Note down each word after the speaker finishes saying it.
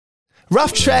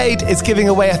Rough Trade is giving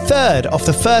away a third of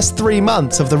the first 3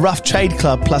 months of the Rough Trade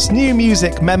Club plus new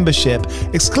music membership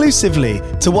exclusively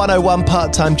to 101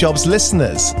 Part-Time Jobs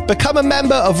listeners. Become a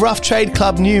member of Rough Trade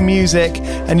Club New Music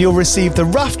and you'll receive the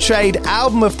Rough Trade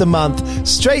Album of the Month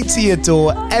straight to your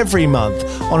door every month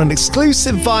on an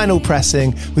exclusive vinyl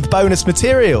pressing with bonus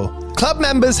material. Club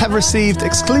members have received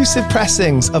exclusive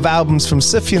pressings of albums from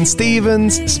Sufjan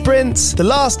Stevens, Sprints, The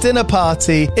Last Dinner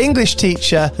Party, English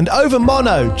Teacher, and Over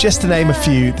Mono, just to name a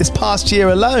few, this past year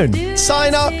alone.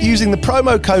 Sign up using the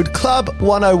promo code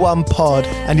CLUB101POD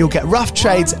and you'll get Rough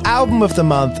Trade's Album of the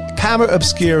Month, Camera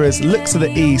Obscura's Look to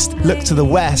the East, Look to the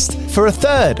West for a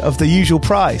third of the usual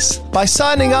price. By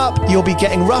signing up, you'll be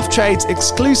getting Rough Trade's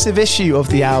exclusive issue of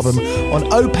the album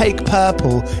on opaque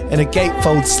purple in a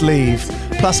gatefold sleeve,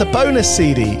 plus a bonus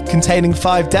CD containing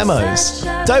 5 demos.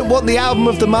 Don't want the album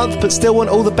of the month but still want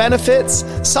all the benefits?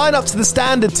 Sign up to the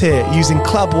standard tier using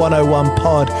Club 101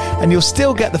 Pod and you'll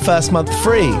still get the first month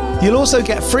free. You'll also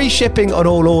get free shipping on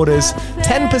all orders,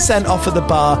 10% off at the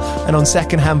bar and on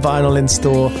secondhand vinyl in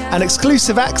store, and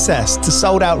exclusive access to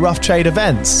sold out Rough Trade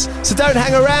events. So don't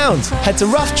hang around. Head to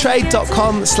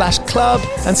roughtrade.com/club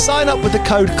and sign up with the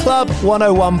code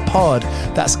CLUB101POD.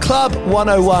 That's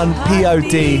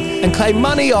CLUB101POD and claim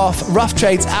money off Rough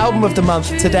Trade's Album of the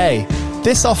Month today.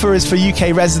 This offer is for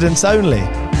UK residents only.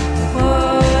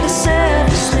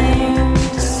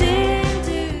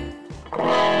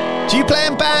 Do you play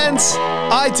in bands?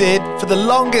 I did for the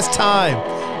longest time.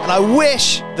 And I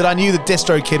wish that I knew that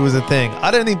DistroKid was a thing.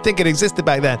 I don't even think it existed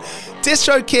back then.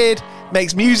 DistroKid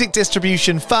makes music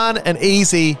distribution fun and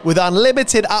easy with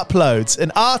unlimited uploads, and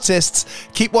artists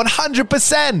keep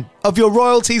 100% of your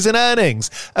royalties and earnings.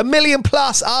 1 million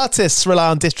plus artists rely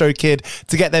on DistroKid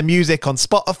to get their music on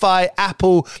Spotify,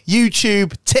 Apple,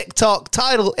 YouTube, TikTok,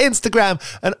 Tidal, Instagram,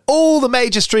 and all the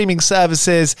major streaming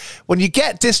services. When you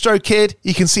get DistroKid,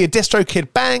 you can see a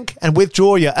DistroKid bank and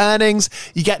withdraw your earnings.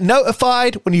 You get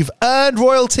notified when you've earned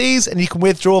royalties and you can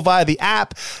withdraw via the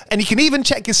app. And you can even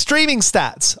check your streaming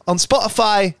stats on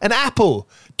Spotify and Apple.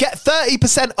 Get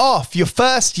 30% off your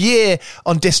first year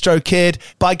on DistroKid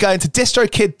by going to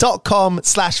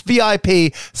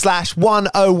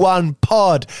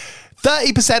distrokid.com/VIP/101pod.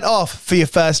 30% off for your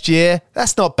first year.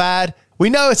 That's not bad.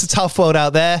 We know it's a tough world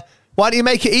out there. Why don't you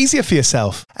make it easier for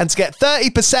yourself? And to get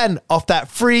 30% off that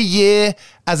free year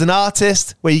as an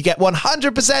artist, where you get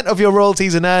 100% of your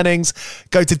royalties and earnings,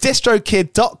 go to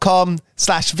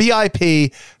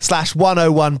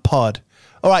distrokid.com/VIP/101pod.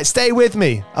 All right, stay with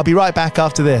me. I'll be right back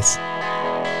after this.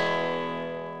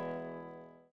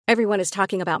 Everyone is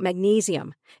talking about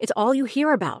magnesium. It's all you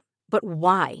hear about. But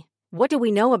why? What do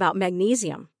we know about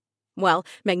magnesium? Well,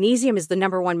 magnesium is the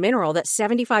 #1 mineral that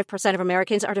 75% of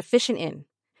Americans are deficient in.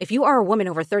 If you are a woman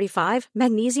over 35,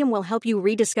 magnesium will help you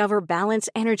rediscover balance,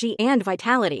 energy, and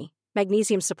vitality.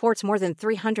 Magnesium supports more than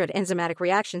 300 enzymatic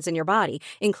reactions in your body,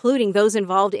 including those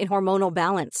involved in hormonal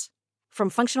balance. From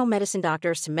functional medicine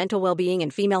doctors to mental well-being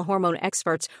and female hormone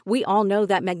experts, we all know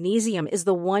that magnesium is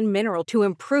the one mineral to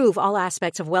improve all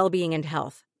aspects of well-being and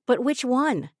health. But which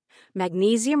one?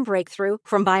 Magnesium Breakthrough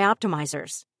from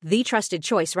Bioptimizers, the trusted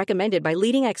choice recommended by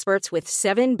leading experts with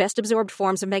 7 best-absorbed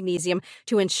forms of magnesium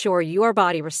to ensure your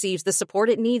body receives the support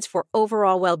it needs for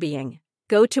overall well-being.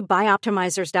 Go to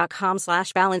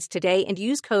bioptimizers.com/balance today and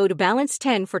use code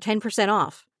BALANCE10 for 10%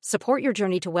 off. Support your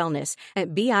journey to wellness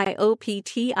at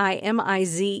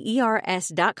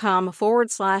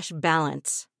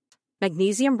bioptimizers.com/balance.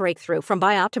 Magnesium Breakthrough from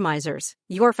Bioptimizers,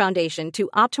 your foundation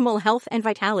to optimal health and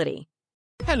vitality.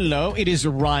 Hello, it is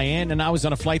Ryan, and I was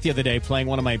on a flight the other day playing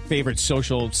one of my favorite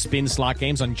social spin slot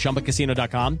games on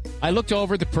ChumbaCasino.com. I looked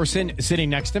over at the person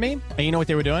sitting next to me, and you know what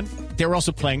they were doing? They were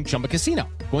also playing Chumba Casino.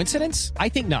 Coincidence? I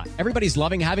think not. Everybody's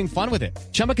loving having fun with it.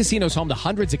 Chumba Casino is home to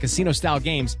hundreds of casino-style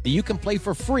games that you can play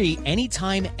for free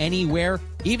anytime, anywhere,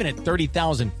 even at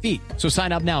 30,000 feet. So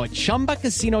sign up now at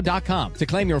ChumbaCasino.com to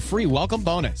claim your free welcome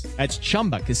bonus. That's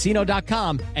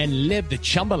ChumbaCasino.com and live the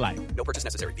Chumba life. No purchase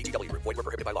necessary. VGW. Void where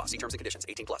prohibited by law. See terms and conditions.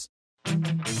 18+.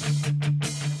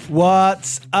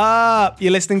 What's up?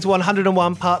 You're listening to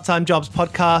 101 Part-Time Jobs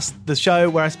podcast, the show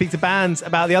where I speak to bands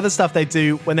about the other stuff they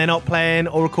do when they're not playing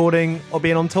or recording or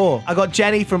being on tour. I got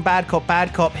Jenny from Bad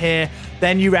Cop here.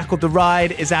 Their new record, The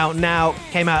Ride, is out now.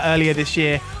 Came out earlier this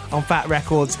year on Fat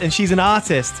Records, and she's an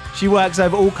artist. She works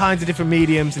over all kinds of different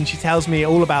mediums, and she tells me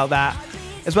all about that,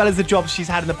 as well as the jobs she's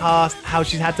had in the past, how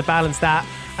she's had to balance that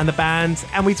and the band.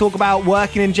 And we talk about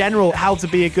working in general, how to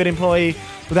be a good employee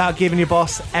without giving your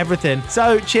boss everything.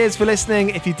 So cheers for listening.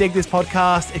 If you dig this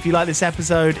podcast, if you like this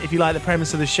episode, if you like the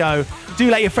premise of the show,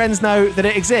 do let your friends know that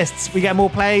it exists. We get more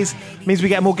plays, means we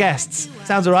get more guests.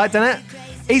 Sounds all right, doesn't it?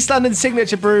 East London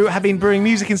Signature Brew have been brewing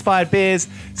music-inspired beers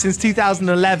since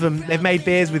 2011. They've made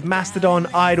beers with Mastodon,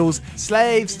 Idols,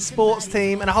 Slaves, Sports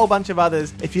Team, and a whole bunch of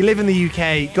others. If you live in the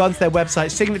UK, go onto their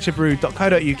website,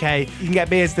 signaturebrew.co.uk. You can get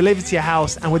beers delivered to your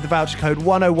house, and with the voucher code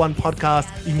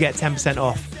 101podcast, you can get 10%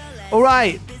 off. All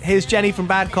right, here's Jenny from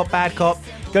Bad Cop, Bad Cop.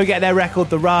 Go get their record,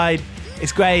 The Ride.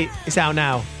 It's great. It's out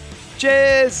now.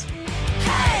 Cheers!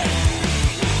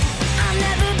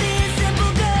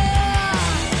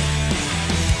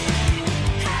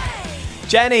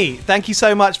 Jenny, thank you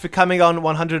so much for coming on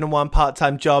 101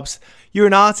 Part-Time Jobs. You're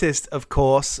an artist, of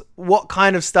course. What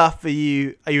kind of stuff are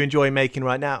you enjoying making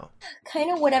right now? Kind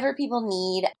of whatever people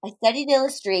need. I studied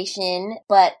illustration,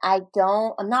 but I'm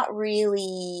not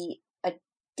really a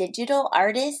digital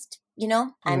artist, you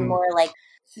know? I'm more like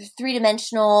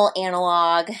three-dimensional,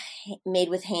 analog, made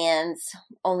with hands,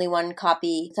 only one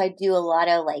copy. So I do a lot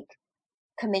of like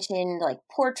commissioned like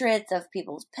portraits of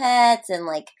people's pets, and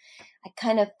like I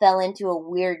kind of fell into a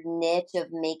weird niche of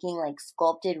making like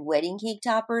sculpted wedding cake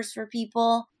toppers for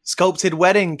people. Sculpted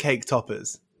wedding cake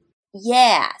toppers?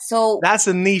 Yeah. So that's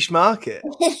a niche market.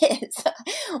 It is.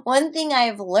 One thing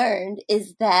I've learned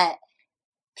is that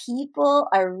people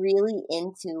are really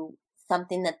into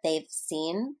something that they've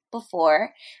seen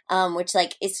before, which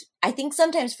like is, I think,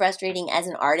 sometimes frustrating as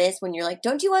an artist when you're like,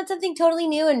 don't you want something totally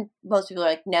new? And most people are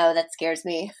like, no, that scares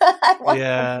me. I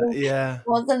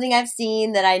want something I've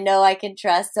seen that I know I can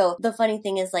trust. So the funny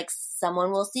thing is like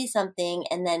someone will see something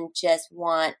and then just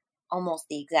want almost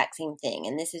the exact same thing.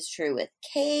 And this is true with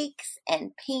cakes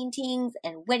and paintings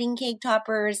and wedding cake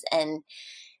toppers and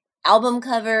album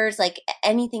covers, like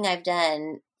anything I've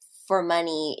done for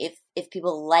money. If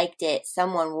people liked it,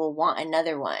 someone will want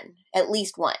another one, at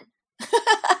least one.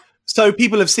 So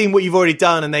people have seen what you've already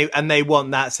done and they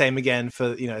want that same again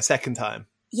for, a second time.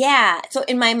 Yeah. So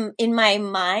in my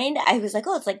mind, I was like,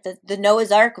 oh, it's like the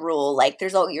Noah's Ark rule. Like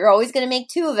you're always going to make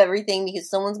two of everything because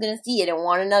someone's going to see it and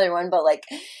want another one. But like,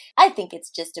 I think it's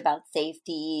just about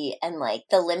safety and like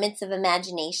the limits of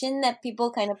imagination that people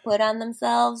kind of put on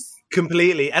themselves.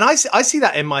 Completely. And I see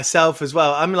that in myself as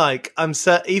well.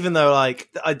 Even though like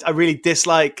I really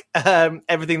dislike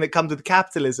everything that comes with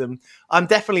capitalism, I'm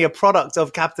definitely a product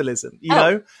of capitalism, you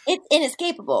know? It's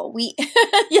inescapable.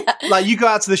 Yeah. Like you go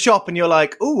out to the shop and you're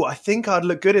like, oh, I think I'd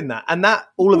look good in that. And that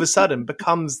all of a sudden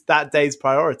becomes that day's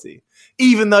priority,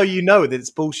 even though you know that it's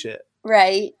bullshit.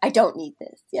 Right. I don't need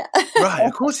this. Yeah. Right.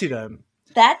 Of course you don't.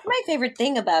 That's my favorite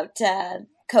thing about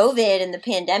COVID and the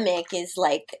pandemic is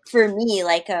like, for me,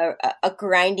 like a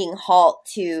grinding halt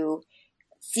to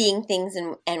seeing things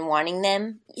and wanting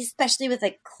them, especially with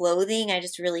like clothing. I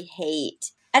just really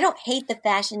I don't hate the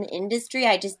fashion industry.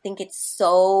 I just think it's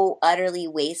so utterly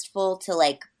wasteful to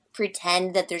like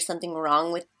pretend that there's something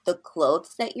wrong with the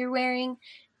clothes that you're wearing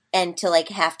and to like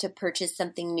have to purchase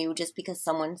something new just because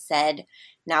someone said,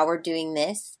 now we're doing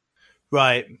this.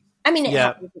 Right. I mean, it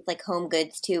happens with like home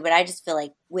goods too, but I just feel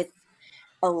like with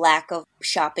a lack of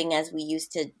shopping as we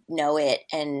used to know it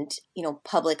and,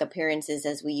 public appearances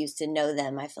as we used to know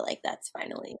them, I feel like that's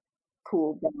finally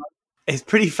cool. It's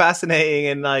pretty fascinating.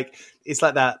 And like, it's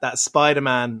like that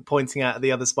Spider-Man pointing at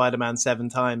the other Spider-Man 7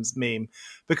 times meme,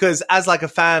 because as like a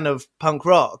fan of punk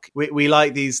rock, we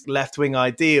like these left-wing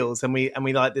ideals and we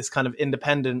like this kind of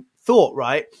independent thought,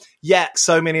 right? Yet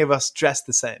so many of us dress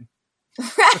the same.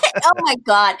 Right? Oh my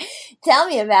God. Tell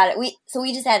me about it. We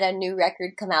just had a new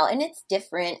record come out and it's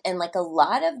different. And like a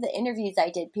lot of the interviews I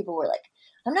did, people were like,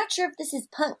 I'm not sure if this is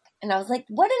punk. And I was like,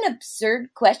 what an absurd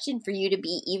question for you to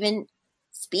be even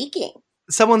speaking.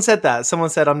 Someone said that. Someone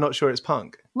said, I'm not sure it's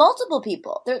punk. Multiple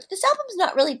people. This album's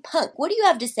not really punk. What do you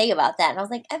have to say about that? And I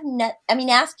was like,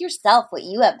 ask yourself what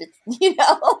you have to,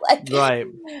 like, right.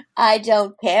 I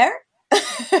don't care.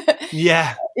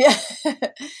 Yeah. Yeah.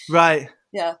 Right.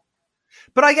 Yeah.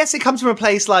 But I guess it comes from a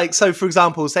place like, so for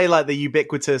example, say like the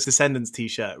ubiquitous Descendants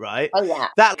t-shirt, right? Oh, yeah.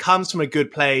 That comes from a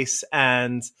good place.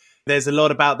 And there's a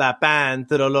lot about that band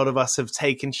that a lot of us have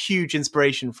taken huge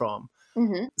inspiration from.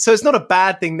 Mm-hmm. So it's not a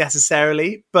bad thing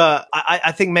necessarily, but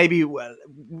I think maybe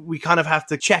we kind of have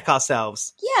to check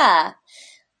ourselves. Yeah.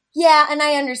 Yeah. And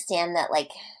I understand that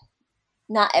like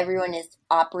not everyone is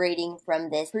operating from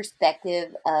this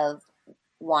perspective of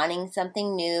wanting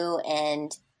something new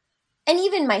and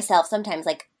even myself sometimes,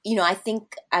 like, I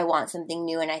think I want something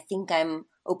new and I think I'm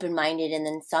open-minded, and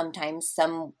then sometimes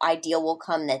some ideal will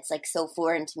come that's like so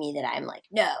foreign to me that I'm like,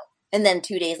 no. And then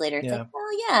 2 days later, it's like,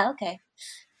 oh yeah, okay.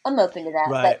 I'm open to that.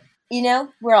 Right. But,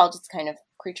 we're all just kind of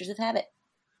creatures of habit.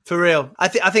 For real. I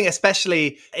think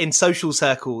especially in social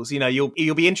circles,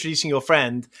 you'll be introducing your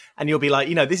friend and you'll be like,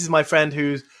 this is my friend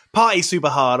who's party super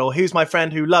hard or who's my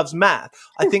friend who loves math.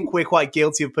 I think we're quite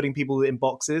guilty of putting people in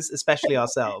boxes, especially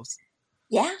ourselves.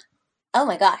 Yeah. Oh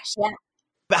my gosh. Yeah.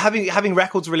 But having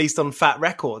records released on Fat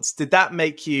Records, did that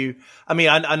make you? I mean,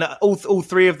 I know all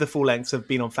three of the full lengths have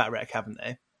been on Fat Rec, haven't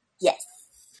they? Yes.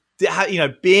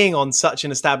 Being on such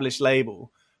an established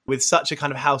label with such a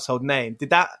kind of household name, did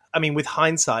that? I mean, with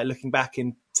hindsight, looking back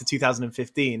into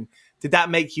 2015, did that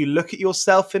make you look at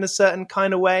yourself in a certain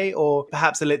kind of way, or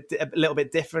perhaps a little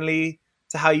bit differently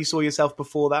to how you saw yourself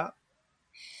before that?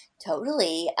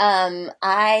 Totally.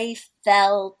 I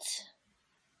felt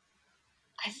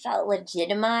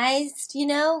legitimized,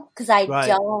 because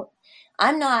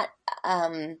I'm not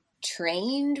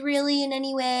trained really in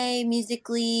any way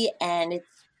musically, and it's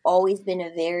always been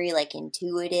a very like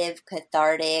intuitive,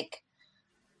 cathartic,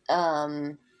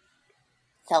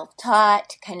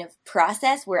 self-taught kind of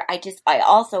process where I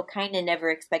also kind of never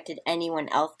expected anyone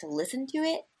else to listen to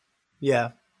it. Yeah.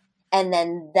 And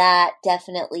then that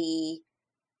definitely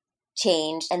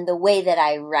changed, and the way that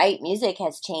I write music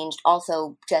has changed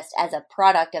also just as a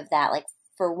product of that. Like,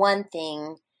 for one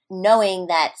thing, knowing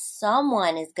that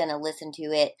someone is going to listen to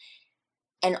it,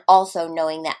 and also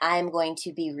knowing that I'm going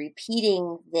to be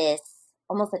repeating this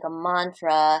almost like a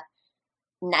mantra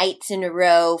nights in a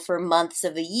row for months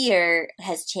of a year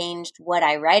has changed what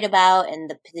I write about and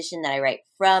the position that I write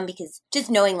from, because just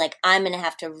knowing like I'm going to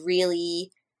have to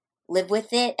really live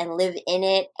with it and live in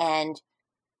it and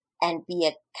be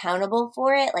accountable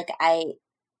for it. Like I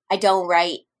don't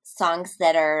write songs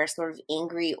that are sort of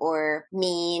angry or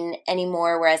mean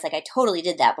anymore, whereas like I totally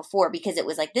did that before, because it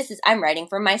was like, I'm writing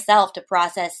for myself to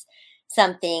process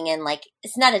something, and like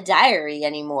it's not a diary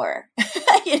anymore.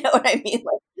 You know what I mean?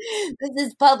 Like, this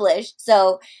is published.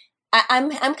 So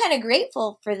I'm kind of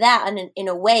grateful for that in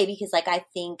a way, because like I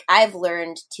think I've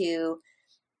learned to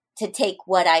take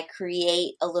what I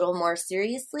create a little more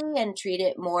seriously and treat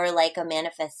it more like a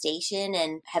manifestation,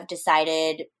 and have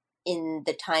decided in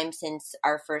the time since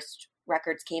our first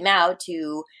records came out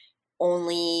to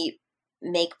only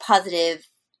make positive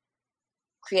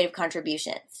creative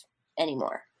contributions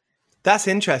anymore. That's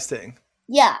interesting.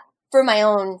 Yeah. For my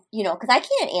own, because I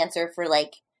can't answer for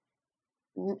like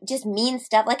just mean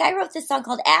stuff. Like I wrote this song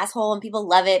called Asshole and people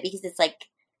love it because it's like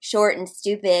short and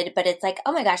stupid, but it's like,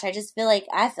 oh my gosh, I feel like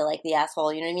the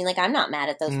asshole. You know what I mean? Like I'm not mad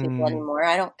at those people anymore.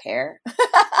 I don't care.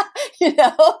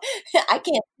 I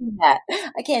can't do that.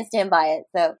 I can't stand by it.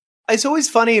 So it's always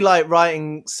funny, like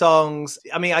writing songs.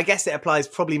 I mean, I guess it applies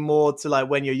probably more to like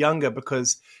when you're younger,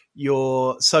 because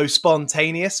you're so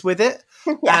spontaneous with it.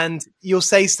 Yeah. And you'll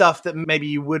say stuff that maybe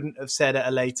you wouldn't have said at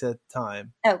a later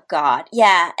time. Oh God.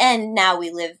 Yeah. And now we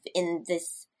live in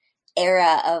this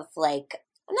era of like,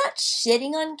 I'm not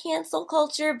shitting on cancel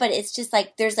culture, but it's just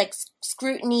like there's like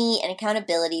scrutiny and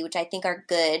accountability, which I think are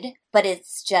good. But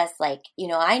it's just like,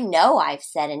 I know I've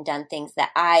said and done things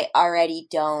that I already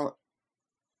don't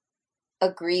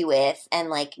agree with. And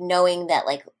like knowing that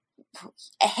like,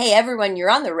 hey, everyone, you're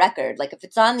on the record. Like if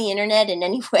it's on the internet in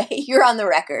any way, you're on the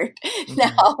record. Mm-hmm.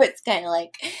 Now it's kind of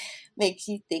like makes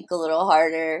you think a little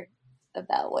harder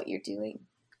about what you're doing.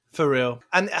 For real.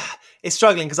 And it's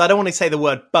struggling because I don't want to say the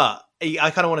word but.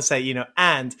 I kind of want to say,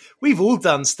 and we've all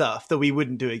done stuff that we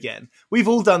wouldn't do again. We've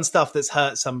all done stuff that's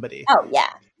hurt somebody. Oh,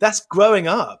 yeah. That's growing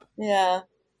up. Yeah.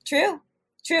 True.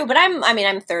 But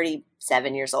I'm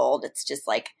 37 years old. It's just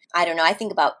like, I don't know. I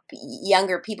think about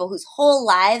younger people whose whole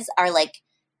lives are like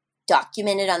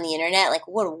documented on the internet. Like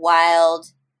what a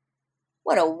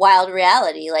wild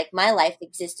reality. Like my life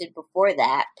existed before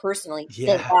that personally.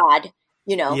 Yeah. Thank God.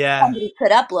 Somebody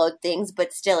could upload things,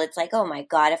 but still it's like, oh my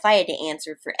God, if I had to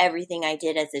answer for everything I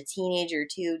did as a teenager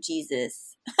too,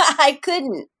 Jesus, I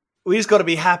couldn't. We just got to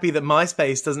be happy that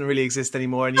MySpace doesn't really exist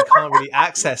anymore and you can't really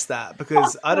access that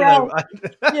because I don't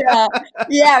know.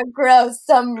 Yeah, gross.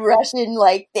 Some Russian,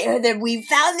 we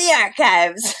found the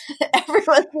archives.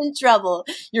 Everyone's in trouble.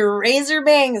 Your razor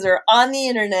bangs are on the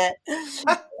internet.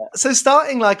 So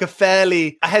starting like a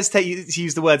fairly, I hesitate to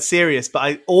use the word serious,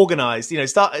 but organized,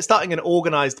 starting an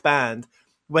organized band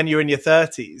when you're in your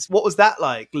 30s. What was that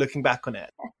like looking back on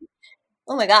it?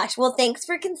 Oh my gosh. Well, thanks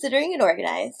for considering it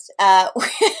organized.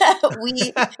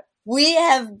 We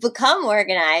have become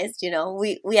organized,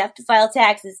 we have to file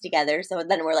taxes together. So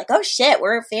then we're like, oh shit,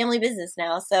 we're a family business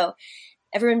now. So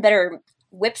everyone better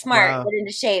whip smart, get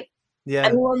into shape. Yeah.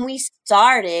 I mean, when we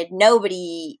started,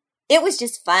 it was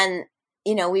just fun.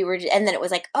 And then it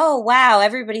was like, oh wow,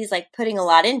 everybody's like putting a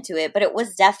lot into it. But it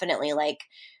was definitely like,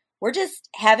 we're just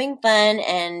having fun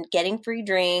and getting free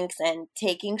drinks and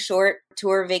taking short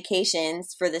tour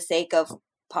vacations for the sake of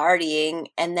partying.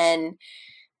 And then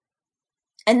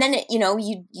and then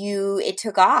it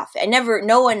took off.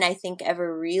 No one I think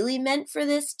ever really meant for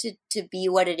this to be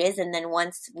what it is. And then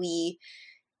once we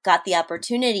got the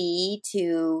opportunity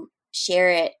to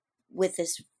share it with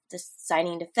this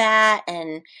signing to Fat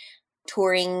and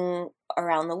touring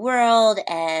around the world,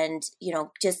 and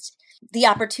just the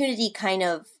opportunity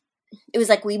it was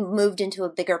like we moved into a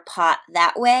bigger pot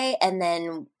that way. And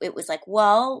then it was like,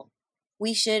 well,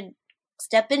 we should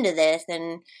step into this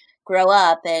and grow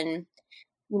up and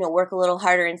work a little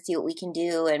harder and see what we can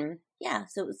do. And yeah,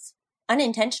 so it was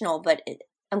unintentional, but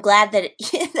I'm glad that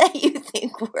that you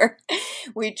think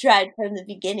we tried from the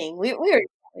beginning. We were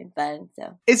having fun.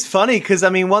 So it's funny because I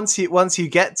mean, once you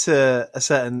get to a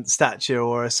certain stature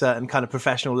or a certain kind of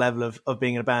professional level of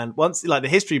being in a band, once like the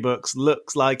history books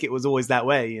looks like it was always that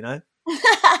way,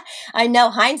 I know,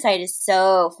 hindsight is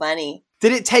so funny.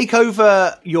 Did it take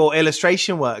over your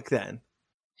illustration work then?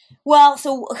 Well,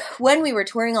 so when we were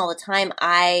touring all the time,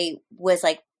 I was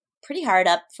like pretty hard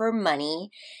up for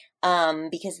money,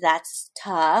 because that's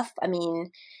tough. I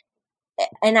mean,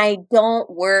 and I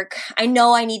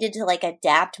know I needed to like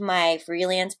adapt my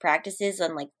freelance practices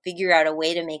and like figure out a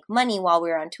way to make money while we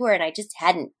were on tour. And I just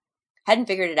hadn't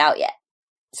figured it out yet.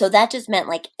 So that just meant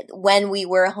like when we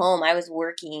were home, I was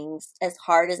working as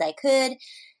hard as I could.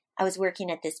 I was working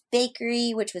at this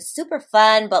bakery, which was super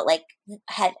fun, but like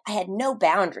I had no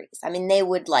boundaries. I mean, they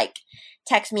would like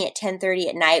text me at 10:30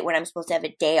 at night when I'm supposed to have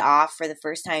a day off for the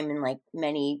first time in like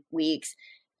many weeks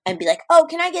and be like, oh,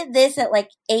 can I get this at like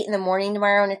 8 a.m.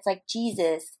 tomorrow? And it's like,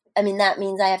 Jesus. I mean, that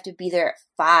means I have to be there at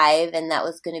 5 and that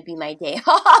was going to be my day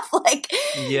off. Like,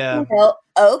 yeah.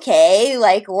 Okay.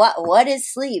 Like what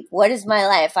is sleep? What is my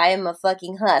life? I am a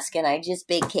fucking husk and I just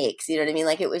bake cakes. You know what I mean?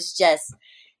 Like it was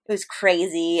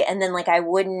crazy. And then like I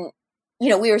wouldn't,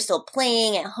 we were still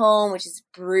playing at home, which is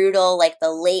brutal. Like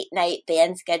the late night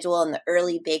band schedule and the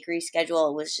early bakery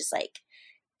schedule was just like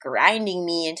grinding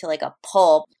me into like a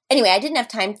pulp. Anyway, I didn't have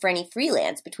time for any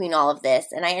freelance between all of this.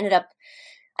 And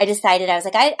I decided, I was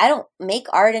like, I don't make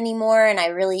art anymore. And I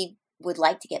really would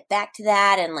like to get back to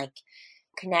that and like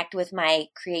connect with my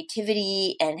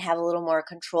creativity and have a little more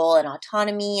control and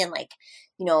autonomy and like,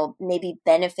 maybe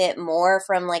benefit more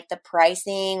from like the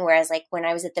pricing. Whereas like when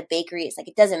I was at the bakery, it's like,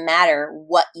 it doesn't matter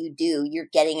what you do, you're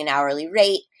getting an hourly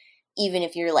rate, even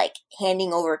if you're like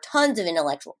handing over tons of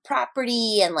intellectual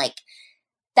property and like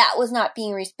that was not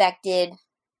being respected.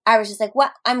 I was just like,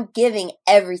 what? I'm giving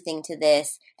everything to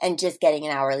this and just getting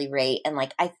an hourly rate. And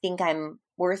like, I think I'm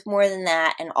worth more than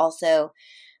that. And also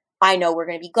I know we're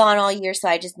going to be gone all year. So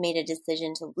I just made a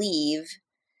decision to leave,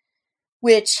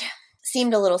 which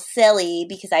seemed a little silly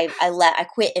because I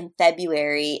quit in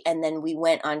February and then we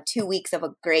went on 2 weeks of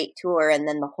a great tour and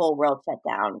then the whole world shut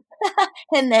down.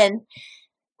 And then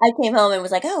I came home and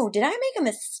was like, oh, did I make a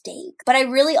mistake? But I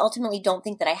really ultimately don't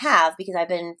think that I have because I've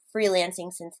been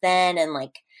freelancing since then and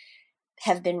like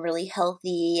have been really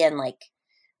healthy and like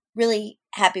really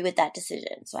happy with that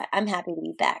decision. So I'm happy to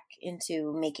be back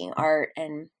into making art.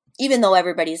 And even though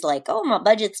everybody's like, oh, my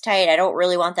budget's tight, I don't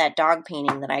really want that dog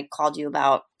painting that I called you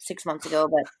about 6 months ago,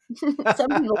 but some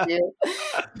people do,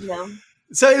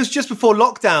 So it was just before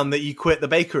lockdown that you quit the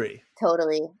bakery?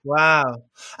 Totally. Wow.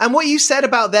 And what you said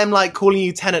about them like calling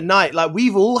you 10 at night, like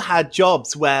we've all had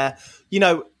jobs where,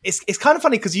 it's kind of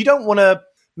funny because you don't want to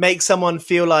make someone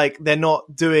feel like they're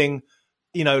not doing,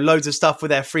 loads of stuff with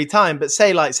their free time. But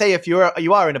say if you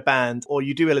are in a band or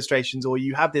you do illustrations or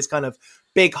you have this kind of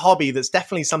big hobby that's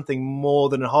definitely something more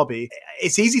than a hobby,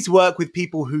 it's easy to work with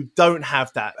people who don't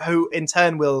have that, who in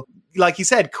turn will, like you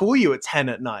said, call you at 10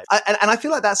 at night. And I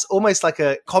feel like that's almost like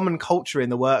a common culture in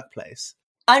the workplace.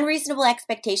 Unreasonable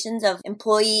expectations of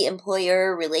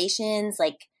employee-employer relations.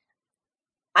 Like,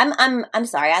 I'm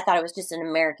sorry, I thought it was just an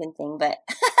American thing, but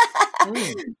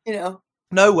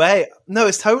No way. No,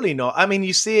 it's totally not. I mean,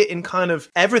 you see it in kind of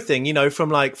everything, from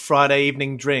like Friday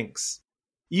evening drinks.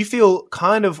 You feel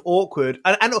kind of awkward.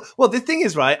 And well, the thing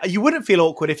is, right, you wouldn't feel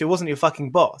awkward if it wasn't your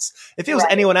fucking boss. If it was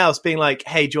anyone else being like,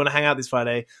 hey, do you want to hang out this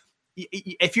Friday?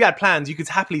 If you had plans, you could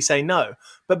happily say no.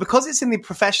 But because it's in the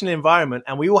professional environment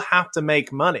and we all have to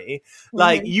make money,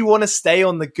 like you want to stay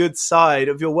on the good side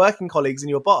of your working colleagues and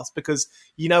your boss because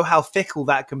you know how fickle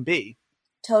that can be.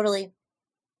 Totally.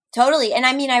 And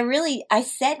I mean, I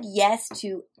said yes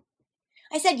to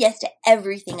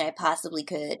everything I possibly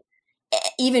could,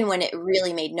 even when it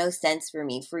really made no sense for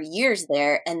me for years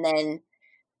there. And then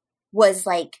was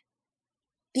like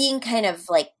being kind of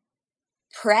like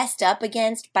pressed up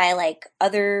against by like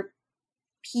other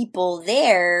people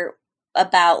there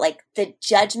about like the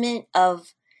judgment of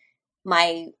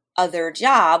my other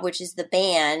job, which is the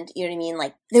band. You know what I mean?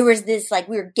 Like there was this, like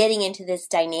we were getting into this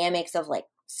dynamics of like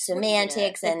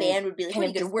semantics, and the band would be like, kind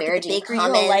of disparaging bakery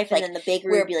your whole life, and then the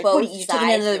bakery would be like, what, you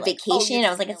taking another vacation? I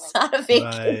was like, it's not a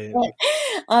vacation.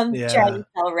 Right. Trying to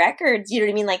sell records, you know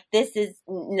what I mean? Like, this is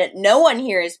no one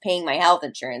here is paying my health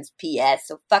insurance, PS,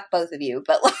 so fuck both of you.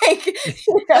 But like,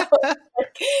 you know,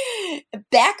 like,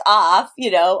 back off,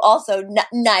 you know. Also,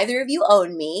 neither of you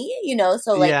own me, you know.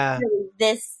 So like, really,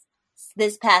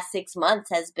 this past 6 months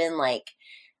has been like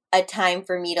a time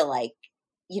for me to, like,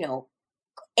 you know,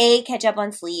 A, catch up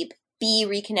on sleep, B,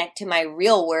 reconnect to my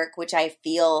real work, which I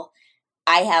feel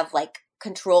I have like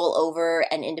control over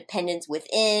and independence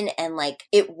within, and like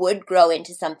it would grow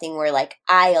into something where like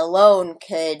I alone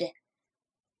could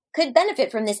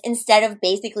benefit from this, instead of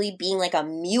basically being like a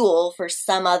mule for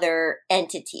some other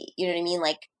entity. You know what I mean?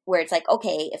 Like, where it's like,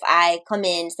 okay, if I come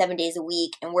in 7 days a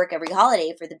week and work every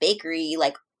holiday for the bakery,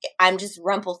 like, I'm just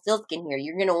Rumpelstiltskin here.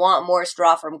 You're going to want more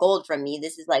straw from gold from me.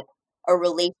 This is like a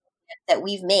relationship that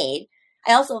we've made.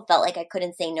 I also felt like I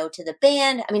couldn't say no to the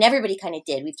band. I mean, everybody kind of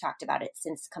did. We've talked about it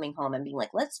since coming home and being like,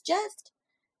 let's just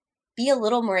be a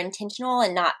little more intentional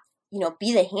and not, you know,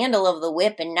 be the handle of the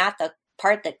whip and not the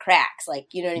part that cracks. Like,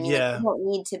 you know what I mean? Yeah. Like, you don't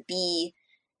need to be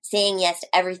saying yes to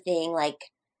everything.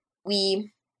 Like,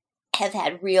 we have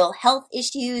had real health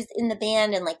issues in the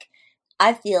band, and like,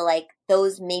 I feel like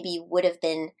those maybe would have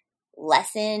been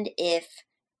lessened if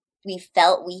we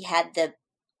felt we had the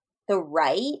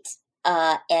right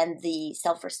and the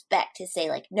self-respect to say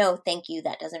like, no, thank you,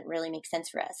 that doesn't really make sense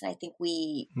for us. And I think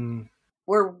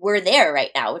we're there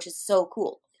right now, which is so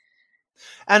cool.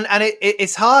 And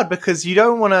it's hard because you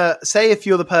don't want to say, if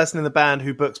you're the person in the band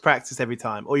who books practice every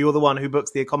time, or you're the one who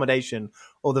books the accommodation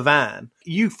or the van,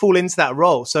 you fall into that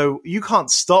role. So you can't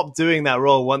stop doing that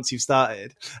role once you've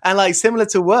started. And like, similar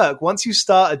to work, once you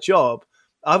start a job,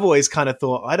 I've always kind of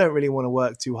thought, I don't really want to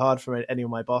work too hard for any of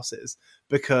my bosses,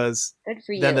 because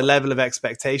then the level of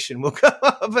expectation will go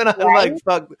up, and I'm like,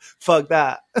 fuck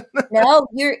that. No,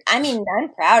 I'm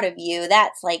proud of you.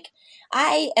 That's like,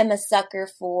 I am a sucker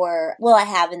for, well, I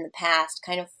have in the past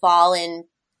kind of fallen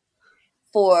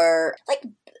for like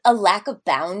a lack of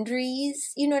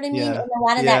boundaries, you know what I mean? Yeah. And a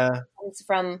lot of that comes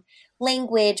from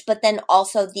language, but then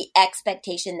also the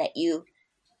expectation that you,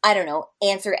 I don't know,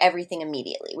 answer everything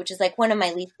immediately, which is like one of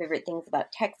my least favorite things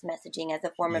about text messaging as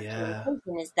a form of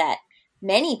communication, is that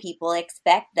many people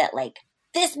expect that like,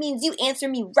 this means you answer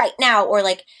me right now, or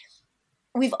like,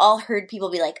 we've all heard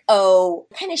people be like, oh,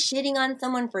 kind of shitting on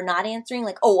someone for not answering,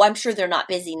 like, oh, I'm sure they're not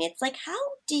busy. And it's like, how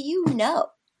do you know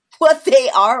what they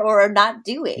are or are not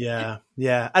doing? Yeah.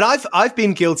 And I've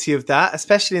been guilty of that,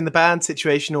 especially in the band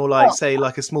situation, or like, say,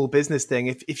 like a small business thing.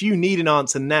 If you need an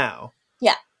answer now,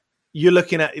 you're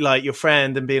looking at like your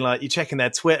friend and being like, you're checking their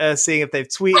Twitter, seeing if they've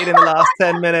tweeted in the last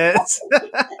 10 minutes.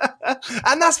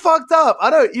 And that's fucked up.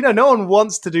 No one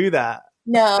wants to do that.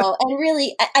 No. And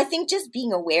really, I think just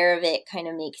being aware of it kind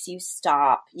of makes you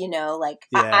stop, you know, like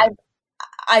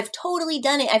I've totally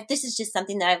done it. This is just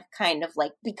something that I've kind of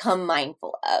like become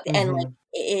mindful of. Mm-hmm. And like,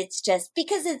 it's just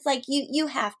because it's like, you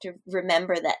have to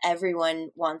remember that everyone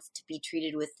wants to be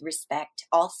treated with respect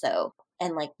also.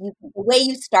 And like, the way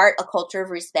you start a culture of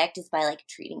respect is by like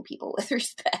treating people with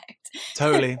respect.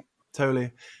 Totally.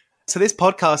 So this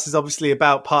podcast is obviously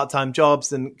about part-time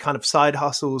jobs and kind of side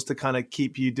hustles to kind of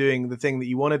keep you doing the thing that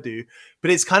you want to do.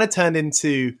 But it's kind of turned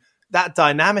into that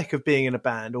dynamic of being in a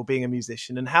band or being a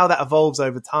musician, and how that evolves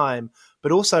over time,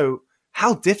 but also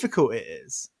how difficult it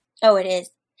is. Oh, it is.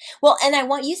 Well, and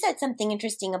you said something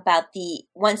interesting about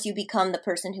once you become the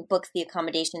person who books the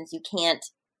accommodations, you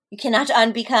cannot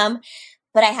unbecome.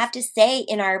 But I have to say,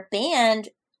 in our band,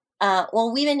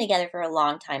 we've been together for a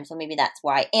long time, so maybe that's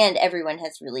why. And everyone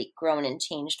has really grown and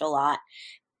changed a lot.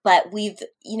 But we've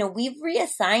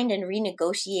reassigned and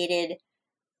renegotiated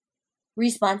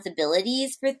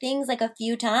responsibilities for things like a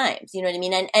few times. You know what I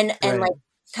mean? And like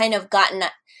kind of gotten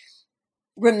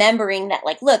remembering that,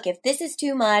 like, look, if this is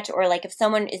too much, or like if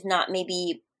someone is not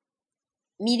maybe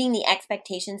meeting the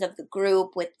expectations of the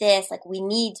group with this, like, we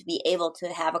need to be able to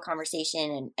have a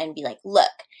conversation and be like,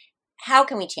 look, how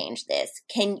can we change this?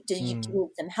 Do you need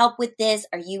some help with this?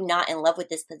 Are you not in love with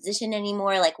this position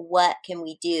anymore? Like, what can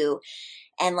we do?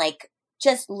 And like,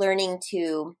 just learning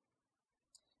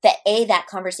that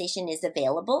conversation is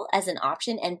available as an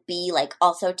option, and B, like,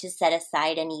 also to set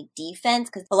aside any defense,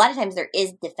 because a lot of times there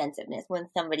is defensiveness when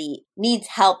somebody needs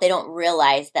help. They don't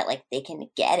realize that like they can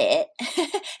get it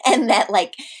and that,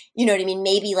 like, you know what I mean?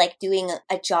 Maybe like doing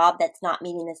a job that's not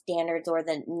meeting the standards or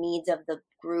the needs of the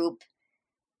group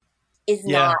is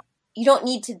not, you don't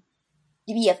need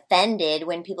be offended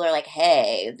when people are like,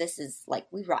 hey, this is like,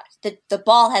 the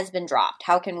ball has been dropped.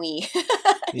 How can we,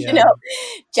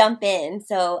 jump in?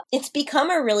 So it's become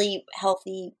a really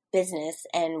healthy business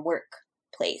and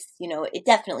workplace. It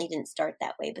definitely didn't start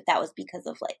that way, but that was because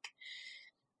of like,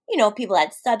 people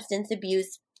had substance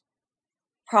abuse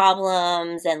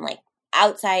problems and like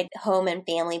outside home and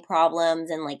family problems,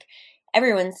 and like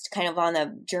everyone's kind of on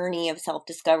a journey of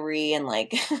self-discovery, and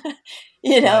like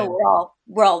right.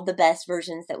 we're all the best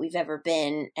versions that we've ever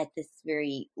been at this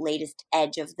very latest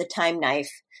edge of the time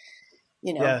knife.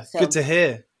 So. Good to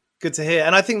hear,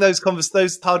 and I think those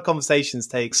hard conversations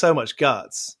take so much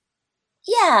guts.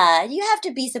 Yeah, you have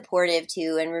to be supportive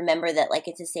too, and remember that like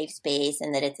it's a safe space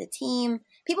and that it's a team.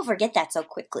 People forget that so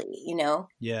quickly,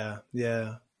 Yeah.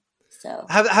 So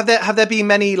have there been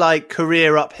many like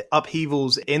career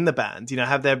upheavals in the band?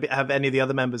 Have any of the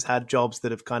other members had jobs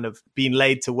that have kind of been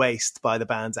laid to waste by the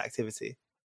band's activity?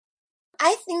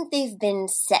 I think they've been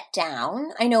set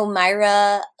down. I know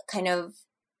Myra kind of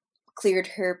cleared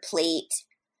her plate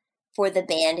for the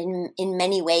band in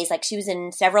many ways. Like she was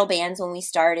in several bands when we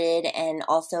started and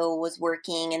also was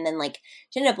working, and then like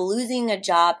she ended up losing a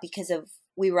job because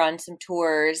we were on some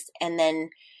tours, and then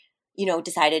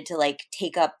decided to like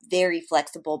take up very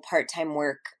flexible part-time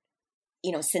work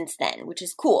since then, which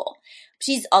is cool.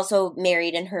 She's also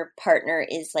married and her partner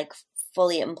is like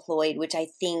fully employed, which I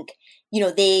think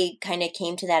they kind of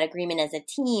came to that agreement as a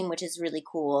team, which is really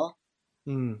cool.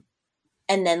 And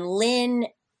then Lynn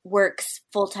works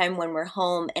full-time when we're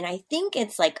home, and I think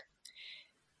it's like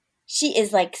she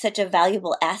is like such a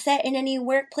valuable asset in any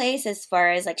workplace, as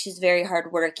far as like she's very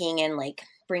hardworking and like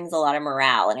brings a lot of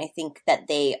morale, and I think that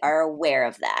they are aware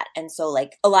of that. And so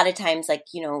like a lot of times, like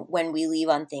when we leave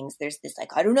on things, there's this like,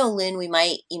 I don't know, Lynn, we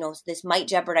might this might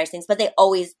jeopardize things, but they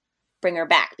always bring her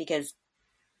back because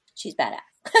she's badass.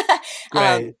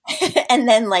 And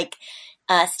then like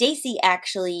Stacy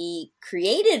actually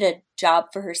created a job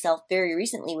for herself very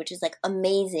recently, which is like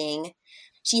amazing.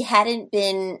 She hadn't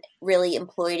been really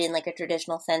employed in like a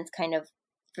traditional sense kind of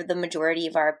for the majority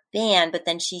of our band, but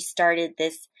then she started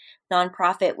this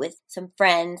nonprofit with some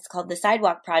friends called the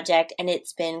Sidewalk Project, and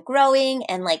it's been growing,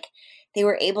 and like they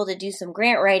were able to do some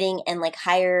grant writing and like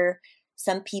hire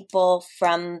some people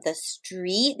from the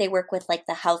street. They work with like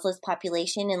the houseless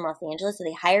population in Los Angeles. So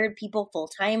they hired people full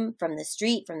time from the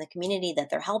street, from the community that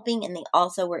they're helping. And they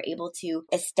also were able to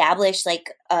establish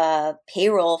like a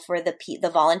payroll for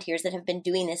the volunteers that have been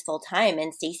doing this full time.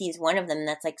 And Stacy is one of them.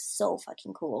 That's like so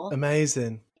fucking cool.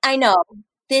 Amazing. I know.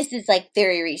 This is like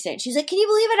very recent. She's like, can you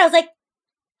believe it? I was like,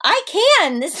 I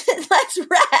can. Let's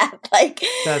rap. Like,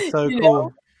 that's so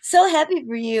cool. So happy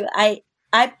for you. I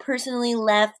personally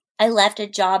left a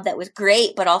job that was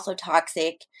great, but also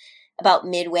toxic about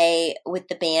midway with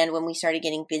the band when we started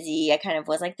getting busy. I kind of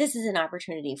was like, this is an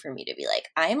opportunity for me to be like,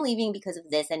 I'm leaving because of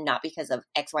this and not because of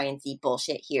X, Y, and Z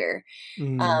bullshit here.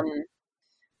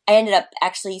 I ended up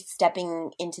actually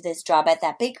stepping into this job at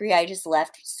that bakery. I just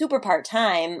left super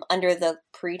part-time under the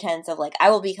pretense of like, I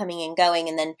will be coming and going.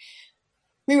 And then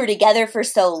we were together for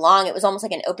so long. It was almost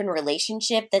like an open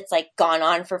relationship that's like gone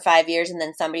on for 5 years. And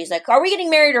then somebody's like, are we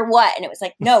getting married or what? And it was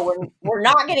like, no, we're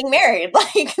not getting married.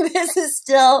 Like this is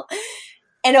still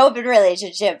an open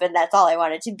relationship. And that's all I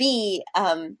wanted to be.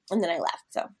 And then I left.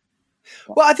 So.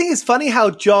 Well, I think it's funny how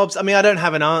jobs, I mean, I don't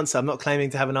have an answer. I'm not claiming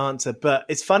to have an answer, but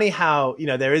it's funny how,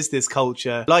 there is this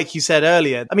culture, like you said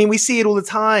earlier. I mean, we see it all the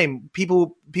time.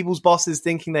 People's bosses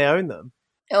thinking they own them.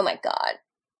 Oh my God.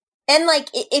 And like,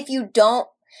 if you don't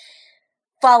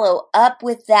follow up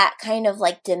with that kind of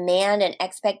like demand and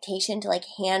expectation to like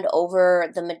hand over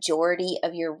the majority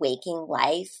of your waking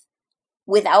life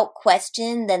without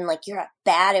question, then like you're a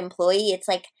bad employee. It's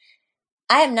like,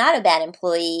 I am not a bad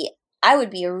employee. I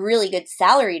would be a really good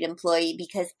salaried employee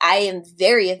because I am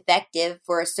very effective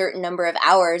for a certain number of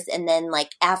hours. And then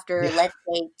like after, let's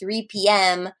say 3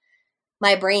 p.m.,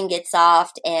 my brain gets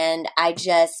soft and I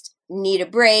just need a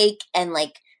break, and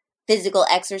like physical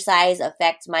exercise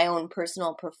affects my own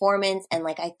personal performance. And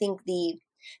like, I think the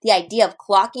idea of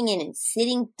clocking in and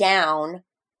sitting down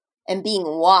and being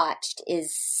watched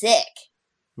is sick,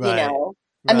 Right.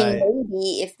 I mean,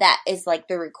 maybe if that is like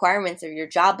the requirements of your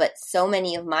job, but so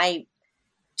many of my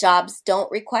jobs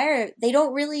don't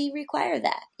really require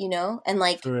that, and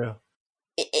like, For real.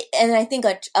 And I think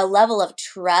a level of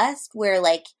trust where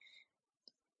like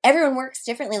everyone works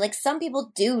differently. Like some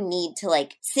people do need to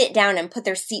like sit down and put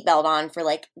their seatbelt on for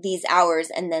like these hours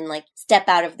and then like step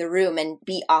out of the room and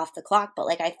be off the clock. But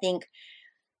like, I think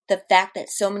the fact that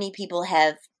so many people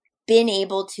have been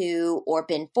able to or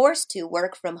been forced to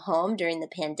work from home during the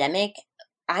pandemic,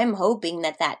 I'm hoping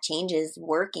that changes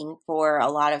working for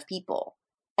a lot of people.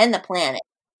 and the planet.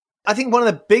 I think one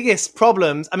of the biggest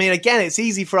problems, I mean, again, it's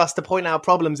easy for us to point out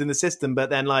problems in the system, but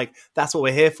then like, that's what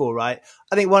we're here for, right?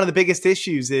 I think one of the biggest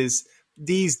issues is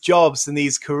these jobs and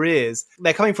these careers,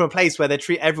 they're coming from a place where they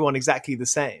treat everyone exactly the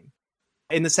same.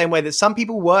 In the same way that some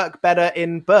people work better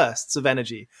in bursts of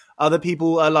energy. Other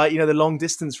people are like, the long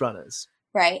distance runners.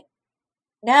 Right.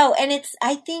 No, and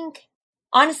I think,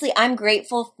 honestly, I'm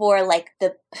grateful for like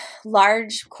the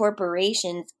large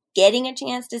corporations getting a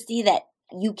chance to see that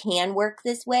you can work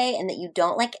this way and that you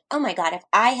don't like, oh my God, if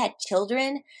I had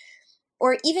children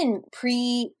or even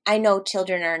I know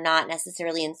children are not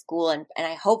necessarily in school and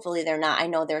I hopefully they're not. I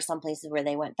know there are some places where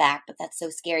they went back, but that's so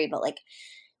scary. But like,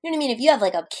 you know what I mean? If you have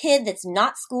like a kid that's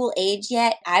not school age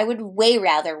yet, I would way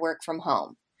rather work from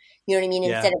home. You know what I mean?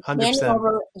 Instead of 100%. Handing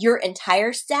over your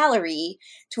entire salary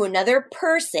to another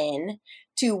person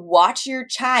to watch your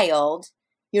child,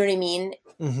 you know what I mean?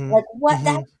 Mm-hmm. Like what? Mm-hmm.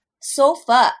 That's so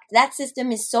fucked. That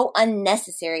system is so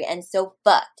unnecessary and so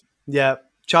fucked. Yeah.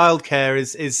 Childcare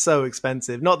is so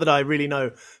expensive. Not that I really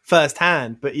know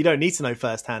firsthand, but you don't need to know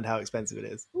firsthand how expensive it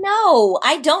is. No,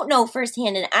 I don't know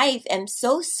firsthand. And I am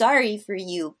so sorry for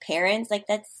you, parents. Like,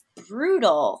 that's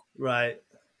brutal. Right.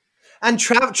 And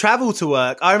travel to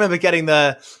work. I remember getting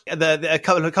a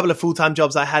couple of full-time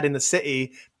jobs I had in the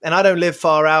city, and I don't live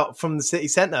far out from the city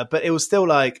center, but it was still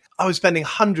like I was spending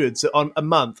hundreds on a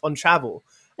month on travel.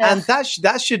 Ugh. And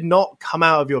that should not come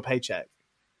out of your paycheck.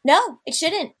 No, it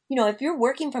shouldn't. If you're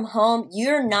working from home,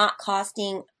 you're not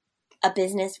costing a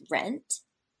business rent.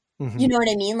 Mm-hmm. You know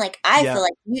what I mean? Like, I feel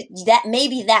like that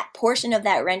maybe that portion of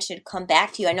that rent should come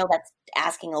back to you. I know that's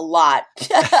asking a lot.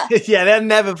 Yeah, they'll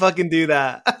never fucking do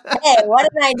that. Hey, what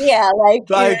an idea.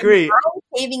 Like, I agree. I'm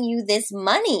saving you this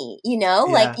money,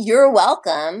 like, you're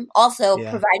welcome. Also,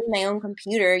 providing my own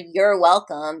computer, you're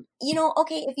welcome.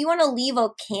 Okay, if you want to leave a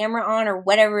camera on or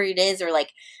whatever it is, or like,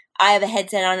 I have a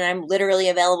headset on and I'm literally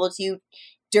available to you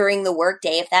during the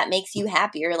workday. If that makes you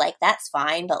happier, like, that's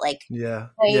fine. But like,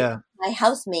 my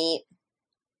housemate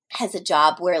has a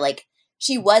job where like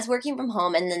she was working from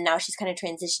home and then now she's kind of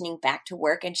transitioning back to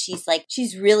work. And she's like,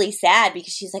 she's really sad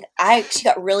because she's like, she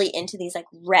got really into these like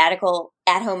radical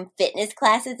at-home fitness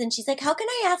classes. And she's like, how can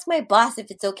I ask my boss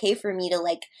if it's okay for me to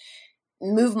like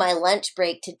move my lunch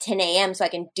break to 10 a.m. so I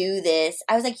can do this?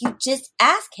 I was like, you just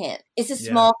ask him. It's a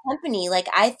small company. Like,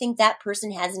 I think that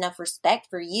person has enough respect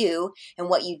for you and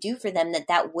what you do for them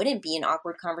that wouldn't be an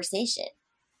awkward conversation,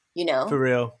 For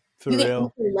real. You can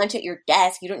eat your lunch at your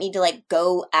desk. You don't need to like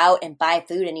go out and buy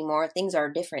food anymore. Things are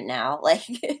different now. Like,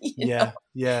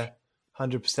 Yeah,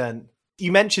 100%.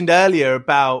 You mentioned earlier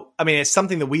about, it's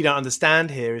something that we don't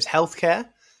understand here is healthcare.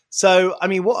 So,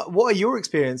 what are your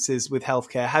experiences with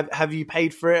healthcare? Have you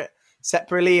paid for it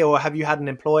separately, or have you had an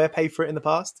employer pay for it in the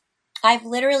past? I've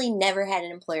literally never had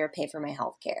an employer pay for my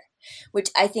healthcare, which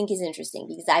I think is interesting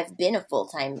because I've been a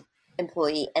full-time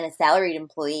employee and a salaried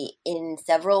employee in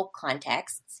several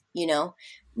contexts,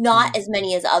 not as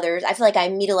many as others. I feel like I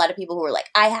meet a lot of people who are like,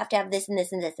 I have to have this and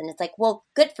this and this. And it's like, well,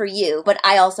 good for you. But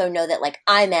I also know that like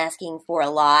I'm asking for a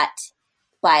lot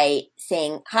by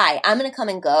saying, hi, I'm going to come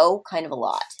and go kind of a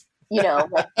lot.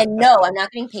 And no, I'm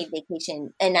not getting paid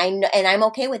vacation. And I'm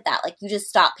okay with that. Like, you just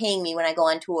stop paying me when I go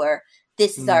on tour.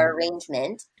 This is our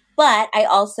arrangement. But I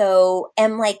also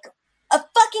am like a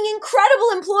fucking incredible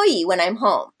employee when I'm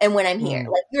home and when I'm here.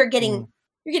 Like, you're getting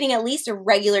at least a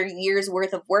regular year's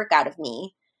worth of work out of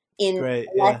me in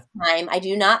less time. I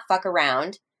do not fuck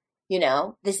around.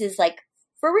 This is like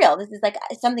for real. This is like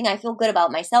something I feel good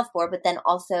about myself for. But then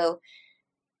also,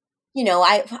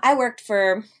 I worked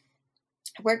for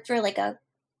like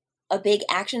a big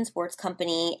action sports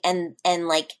company and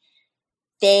like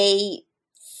they,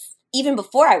 even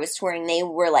before I was touring, they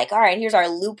were like, all right, here's our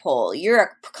loophole. You're a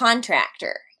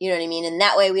contractor. You know what I mean? And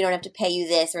that way we don't have to pay you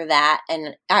this or that.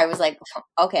 And I was like,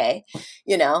 okay,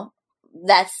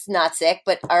 that's not sick,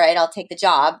 but all right, I'll take the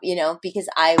job, because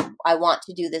I want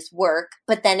to do this work.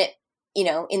 But then it,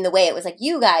 in the way it was like,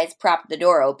 you guys propped the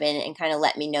door open and kind of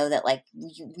let me know that like,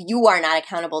 you are not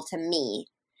accountable to me.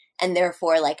 And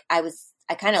therefore, like,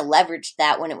 I kind of leveraged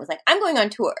that when it was like, I'm going on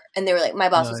tour. And they were like, my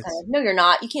boss was kind of like, no, you're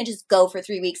not. You can't just go for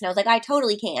 3 weeks. And I was like, I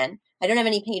totally can. I don't have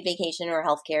any paid vacation or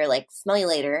healthcare. Like, smell you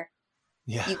later.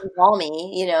 Yeah. You can call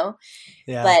me,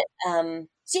 Yeah. But,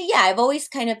 so yeah, I've always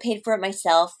kind of paid for it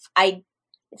myself.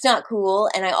 It's not cool.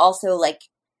 And I also like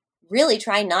really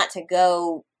try not to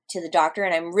go to the doctor.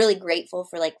 And I'm really grateful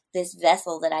for like this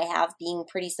vessel that I have being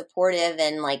pretty supportive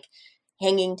and like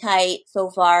hanging tight so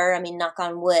far. Knock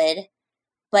on wood.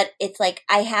 But it's like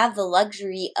I have the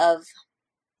luxury of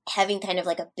having kind of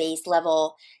like a base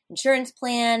level insurance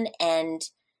plan and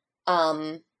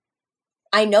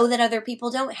I know that other people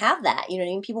don't have that. You know what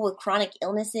I mean? People with chronic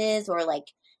illnesses or like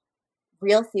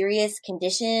real serious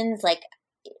conditions, like,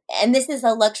 and this is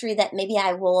a luxury that maybe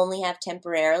I will only have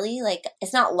temporarily. Like,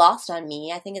 it's not lost on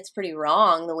me. I think it's pretty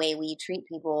wrong the way we treat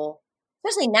people,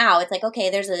 especially now. It's like, okay,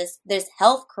 there's this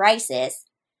health crisis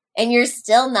and you're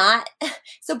still not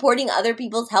supporting other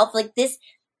people's health. Like this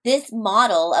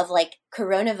model of like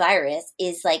coronavirus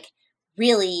is like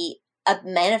really a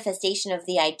manifestation of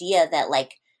the idea that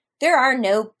like there are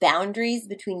no boundaries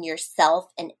between yourself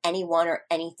and anyone or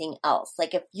anything else.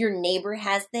 Like if your neighbor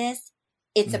has this,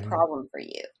 it's a problem for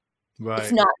you. Right.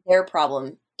 It's not their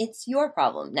problem. It's your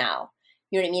problem now.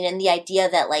 You know what I mean? And the idea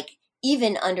that like,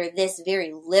 even under this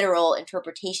very literal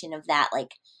interpretation of that,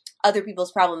 like other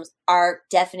people's problems are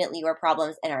definitely your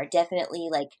problems and are definitely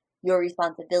like your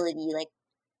responsibility. Like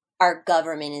our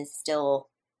government is still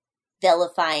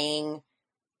vilifying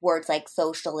words like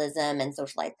socialism and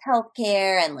socialized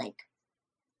healthcare, and like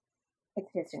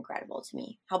it's just incredible to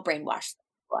me how brainwashed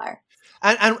people are.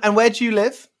 And where do you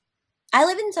live? I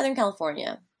live in Southern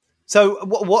California. So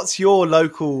what's your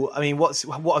local? I mean, what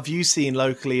have you seen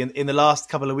locally in the last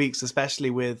couple of weeks,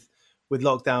 especially with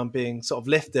lockdown being sort of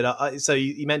lifted? So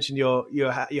you mentioned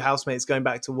your housemates going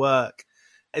back to work.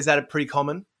 Is that pretty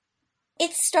common?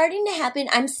 It's starting to happen.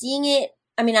 I'm seeing it.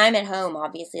 I mean, I'm at home,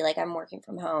 obviously, like I'm working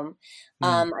from home.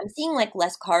 I'm seeing like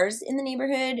less cars in the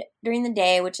neighborhood during the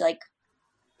day, which like,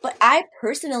 but I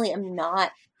personally am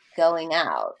not going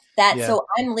out. So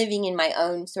I'm living in my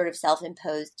own sort of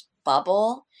self-imposed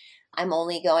bubble. I'm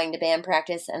only going to band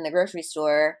practice and the grocery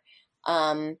store.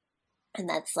 And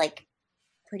that's like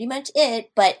pretty much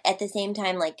it. But at the same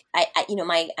time, like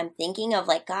I'm thinking of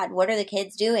like, God, what are the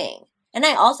kids doing? And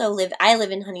I also live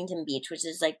in Huntington Beach, which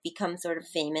has like become sort of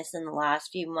famous in the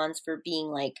last few months for being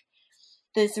like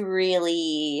this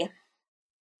really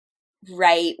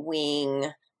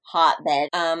right-wing hotbed.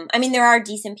 I mean, there are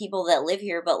decent people that live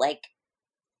here, but like,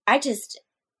 I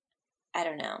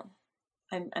don't know.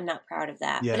 I'm not proud of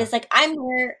that. Yeah. But it's like, I'm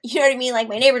here, you know what I mean? Like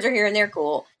my neighbors are here and they're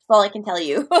cool. That's all I can tell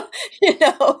you. You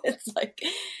know, it's like,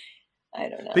 I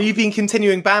don't know. But you've been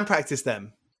continuing band practice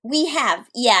then? We have,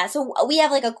 yeah. So we have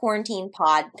like a quarantine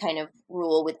pod kind of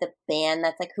rule with the band.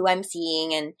 That's like who I'm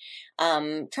seeing,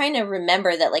 and trying to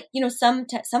remember that, like, you know, some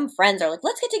friends are like,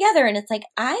 let's get together, and it's like,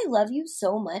 I love you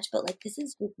so much, but like this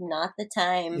is just not the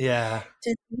time, to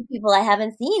see people I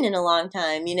haven't seen in a long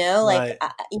time. You know, like,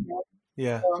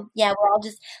 yeah, so, yeah. We're all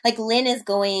just like Lynn is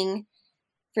going.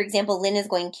 For example, Lynn is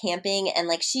going camping, and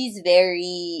like she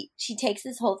takes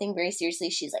this whole thing very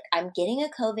seriously. She's like, I'm getting a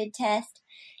COVID test.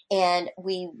 And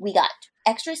we got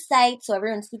extra sites, so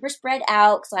everyone's super spread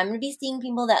out. So I'm going to be seeing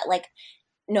people that like,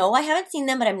 no, I haven't seen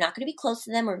them, but I'm not going to be close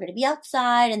to them. We're going to be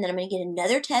outside, and then I'm going to get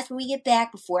another test when we get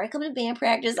back before I come to band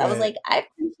practice. Right. I was like, I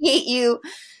appreciate you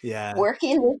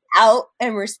working this out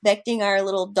and respecting our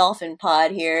little dolphin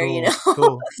pod here, you know?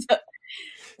 Cool.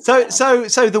 So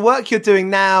the work you're doing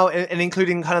now, and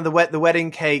including kind of the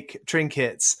wedding cake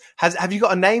trinkets, have you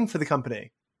got a name for the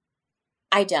company?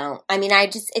 I don't. I mean,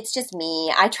 it's just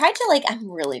me. I tried to like, I'm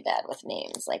really bad with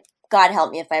names. Like, God help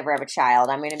me if I ever have a child.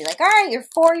 I'm going to be like, all right, you're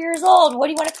 4 years old. What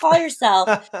do you want to call yourself?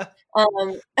 How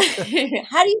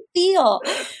do you feel?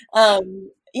 So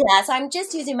I'm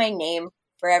just using my name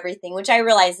for everything, which I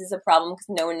realize is a problem because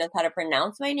no one knows how to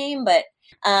pronounce my name. But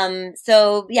my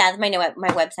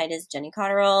website is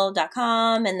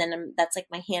jennycotterill.com. And then that's like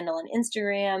my handle on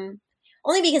Instagram.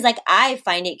 Only because, like, I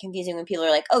find it confusing when people are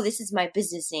like, oh, this is my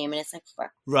business name. And it's like, fuck,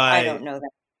 I don't know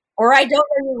that. Or I don't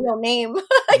know your real name,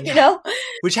 you know?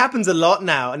 Which happens a lot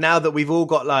now that we've all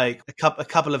got, like, a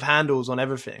couple of handles on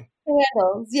everything.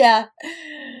 Handles, yeah.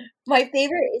 My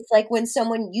favorite is, like, when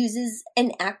someone uses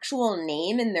an actual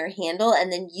name in their handle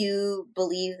and then you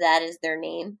believe that is their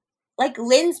name. Like,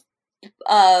 Lynn's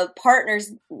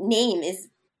partner's name is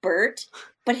Bert.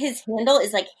 But his handle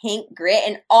is like Hank Grit,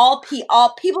 and all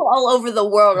people all over the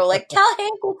world are like, "Tell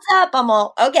Hank what's up." I'm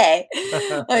all okay.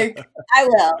 Like I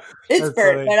will. It's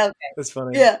Bert, but okay. That's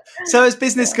funny. Yeah. So has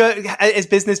business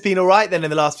been all right then in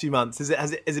the last few months?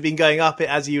 Has it been going up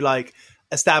as you like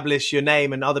establish your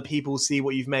name and other people see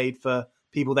what you've made for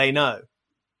people they know?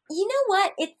 You know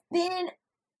what? It's been.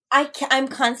 I'm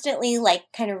constantly like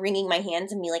kind of wringing my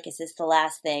hands and be like, "Is this the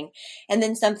last thing?" And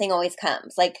then something always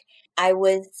comes. Like I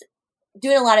was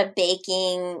doing a lot of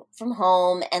baking from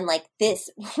home, and like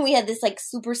we had this like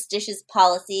superstitious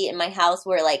policy in my house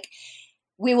where like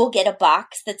we will get a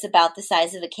box that's about the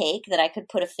size of a cake that I could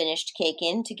put a finished cake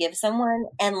in to give someone,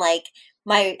 and like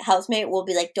my housemate will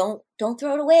be like, don't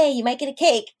throw it away, you might get a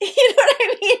cake. You know what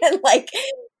I mean? And like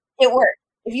it worked.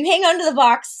 If you hang on to the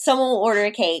box, someone will order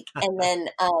a cake. And then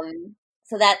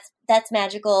So that's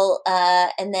magical.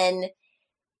 And then,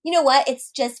 you know what?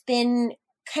 It's just been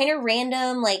kind of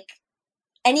random, like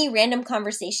any random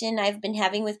conversation I've been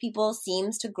having with people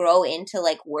seems to grow into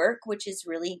like work, which is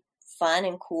really fun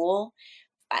and cool.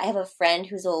 I have a friend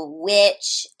who's a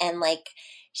witch, and like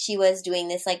she was doing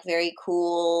this like very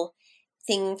cool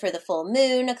thing for the full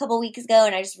moon a couple weeks ago,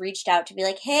 and I just reached out to be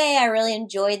like, hey, I really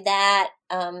enjoyed that.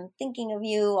 Thinking of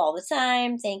you all the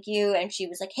time. Thank you. And she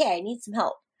was like, hey, I need some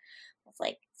help. I was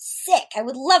like, sick. I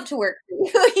would love to work for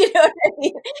you. You know what I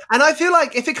mean? And I feel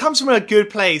like if it comes from a good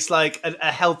place, like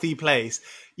a healthy place,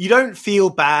 you don't feel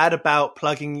bad about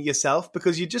plugging yourself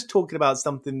because you're just talking about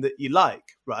something that you like,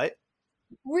 right?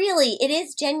 Really, it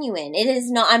is genuine. It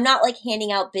is not, I'm not like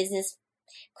handing out business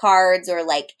cards or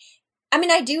like, I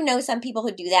mean, I do know some people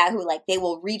who do that, who like, they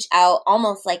will reach out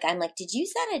almost like, I'm like, did you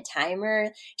set a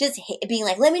timer? Just being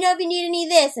like, let me know if you need any of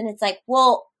this. And it's like,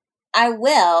 well, I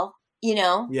will, you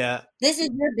know? Yeah. This is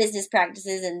your business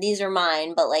practices and these are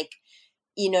mine. But like,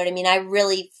 you know what I mean? I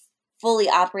really fully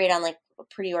operate on like a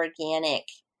pretty organic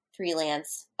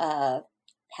freelance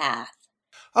path.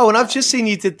 Oh, and I've just seen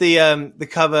you did the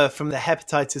cover from the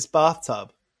Hepatitis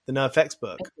Bathtub, the NoFX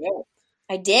book.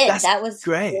 I did. That was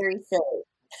great. Very silly.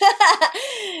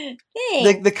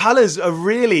 The colors are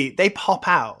really, they pop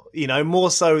out, you know,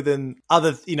 more so than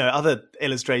other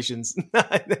illustrations.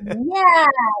 Yeah.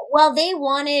 Well, they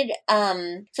wanted,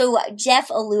 so Jeff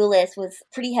Alulis was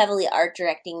pretty heavily art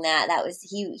directing that. That was,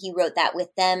 he wrote that with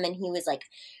them, and he was like,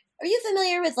 are you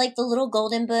familiar with like the Little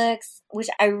Golden Books? Which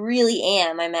I really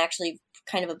am. I'm actually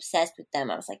kind of obsessed with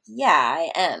them. I was like, yeah, I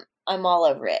am. I'm all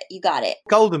over it. You got it.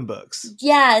 Golden Books.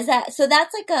 Yeah. So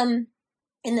that's like,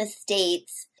 in the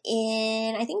States,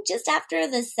 in I think just after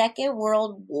the Second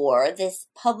World War, this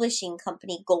publishing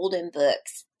company, Golden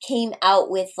Books, came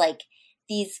out with like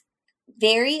these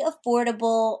very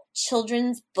affordable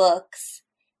children's books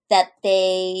that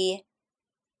they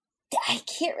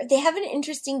have an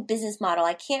interesting business model.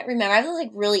 I can't remember. I was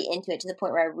like really into it to the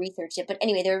point where I researched it. But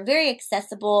anyway, they were very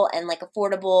accessible and like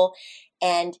affordable,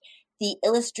 and the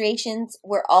illustrations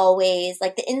were always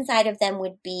like the inside of them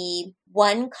would be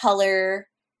one color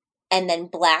and then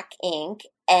black ink,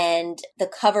 and the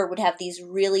cover would have these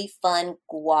really fun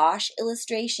gouache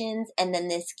illustrations and then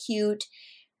this cute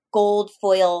gold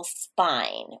foil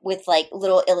spine with like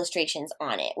little illustrations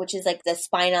on it, which is like the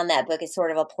spine on that book is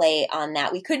sort of a play on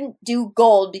that. We couldn't do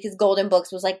gold because Golden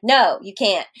Books was like, no, you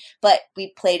can't. But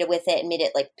we played with it and made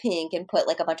it like pink and put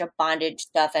like a bunch of bondage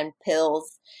stuff and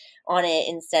pills on it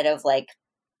instead of like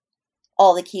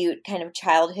all the cute kind of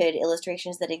childhood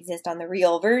illustrations that exist on the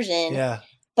real version. Yeah.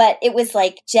 But it was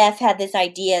like Jeff had this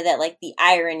idea that like the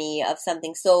irony of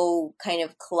something so kind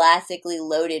of classically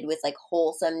loaded with like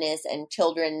wholesomeness and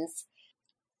children's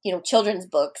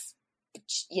books,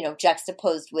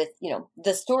 juxtaposed with,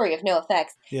 the story of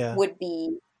NoFX would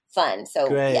be fun. So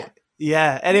great.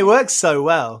 Yeah. And it works so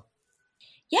well.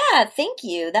 Yeah. Thank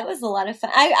you. That was a lot of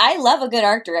fun. I love a good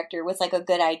art director with like a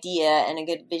good idea and a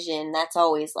good vision. That's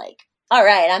always like, all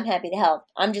right, I'm happy to help.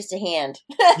 I'm just a hand.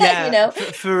 Yeah,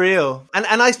 for real. And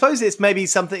I suppose it's maybe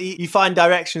something you find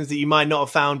directions that you might not have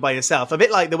found by yourself. A bit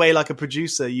like the way like a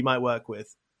producer you might work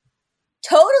with.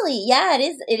 Totally. Yeah,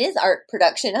 it is art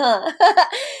production, huh?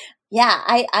 Yeah,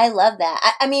 I love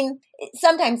that. I mean,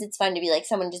 sometimes it's fun to be like,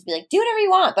 someone just be like, do whatever you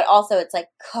want. But also it's like,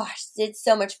 gosh, it's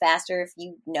so much faster if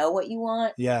you know what you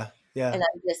want. Yeah. Yeah. And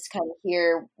I'm just kind of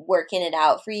here working it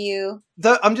out for you.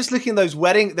 I'm just looking at those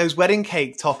wedding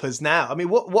cake toppers now. I mean,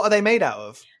 what are they made out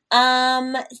of?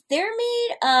 They're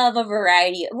made of a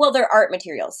variety. Well, they're art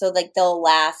materials, so like they'll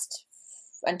last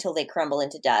until they crumble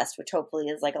into dust, which hopefully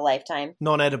is like a lifetime.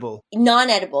 Non-edible.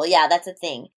 Yeah, that's a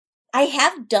thing. I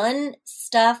have done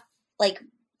stuff like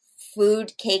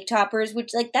food cake toppers,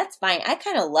 which like that's fine. I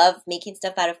kind of love making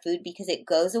stuff out of food because it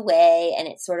goes away and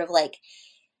it's sort of like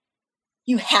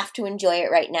you have to enjoy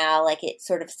it right now. Like it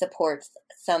sort of supports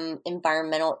some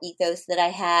environmental ethos that I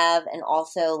have. And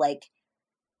also like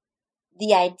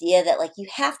the idea that like you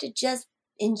have to just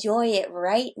enjoy it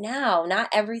right now. Not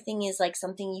everything is like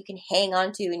something you can hang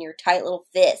on to in your tight little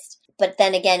fist. But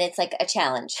then again, it's like a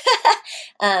challenge.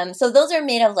 So those are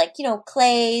made of like,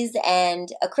 clays and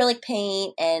acrylic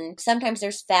paint. And sometimes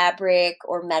there's fabric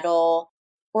or metal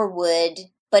or wood.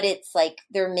 But it's like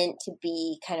they're meant to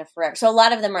be kind of forever. So a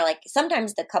lot of them are like,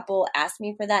 sometimes the couple ask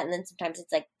me for that. And then sometimes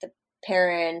it's like the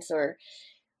parents or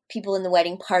people in the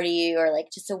wedding party or like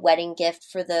just a wedding gift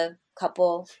for the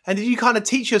couple. And did you kind of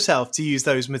teach yourself to use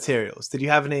those materials? Did you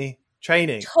have any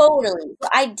training? Totally.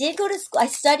 I did go to school. I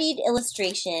studied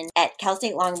illustration at Cal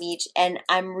State Long Beach. And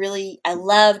I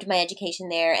loved my education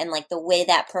there. And like the way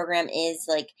that program is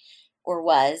like, or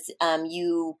was,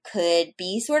 you could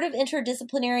be sort of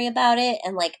interdisciplinary about it.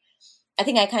 And like, I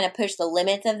think I kind of pushed the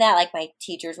limits of that. Like my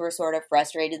teachers were sort of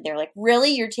frustrated. They're like,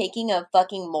 really? You're taking a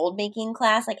fucking mold making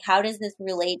class? Like, how does this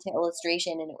relate to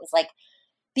illustration? And it was like,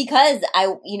 because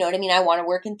you know what I mean? I want to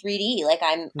work in 3D. Like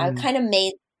I kind of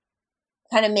made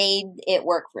it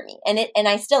work for me. And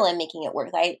I still am making it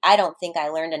work. I don't think I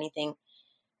learned anything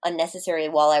unnecessary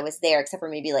while I was there, except for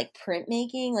maybe like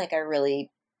printmaking. Like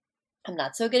I'm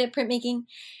not so good at printmaking,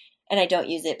 and I don't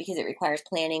use it because it requires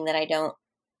planning that I don't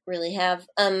really have.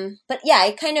 But yeah,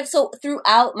 I kind of, so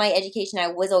throughout my education, I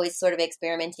was always sort of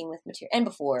experimenting with material, and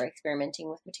before experimenting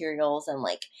with materials, and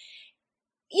like,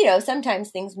 you know,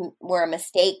 sometimes things were a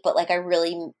mistake, but like I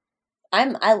love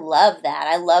that.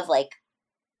 I love like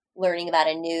learning about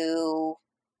a new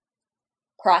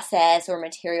process or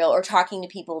material, or talking to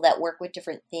people that work with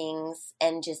different things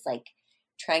and just like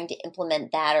trying to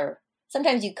implement that. Or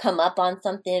sometimes you come up on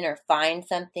something or find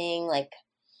something. Like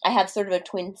I have sort of a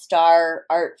twin star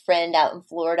art friend out in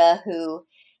Florida who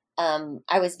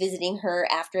I was visiting her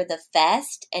after the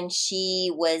fest, and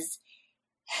she was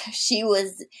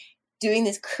doing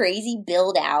this crazy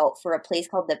build out for a place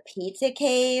called the Pizza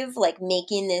Cave, like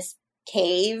making this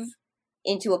cave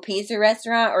into a pizza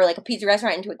restaurant, or like a pizza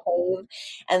restaurant into a cave.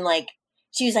 And like,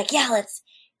 she was like, yeah, let's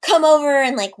come over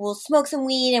and like, we'll smoke some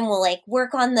weed and we'll like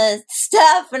work on the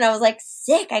stuff. And I was like,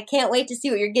 sick. I can't wait to see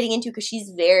what you're getting into. Cause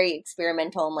she's very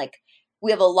experimental. And like,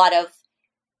 we have a lot of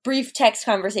brief text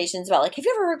conversations about like, have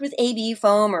you ever worked with AB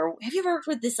foam, or have you ever worked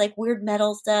with this like weird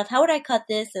metal stuff? How would I cut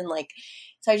this? And like,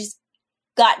 so I just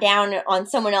got down on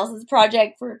someone else's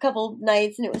project for a couple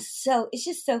nights, and it's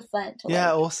just so fun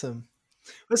to awesome.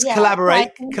 It's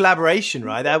collaboration,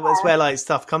 right? That's where like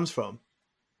stuff comes from.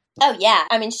 Oh yeah.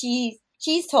 I mean,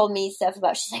 she's told me stuff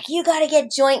about, she's like, you got to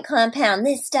get joint compound.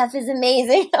 This stuff is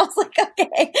amazing. I was like,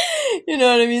 okay. You know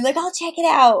what I mean? Like, I'll check it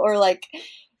out. Or like,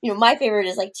 you know, my favorite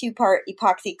is like 2-part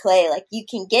epoxy clay. Like you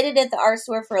can get it at the art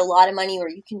store for a lot of money, or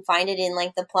you can find it in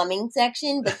like the plumbing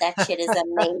section, but that shit is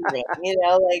amazing, you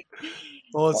know, like.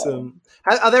 Awesome.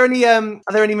 Are there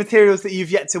any materials that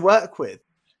you've yet to work with?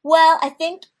 Well, I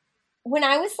think when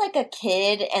I was like a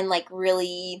kid and like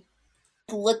really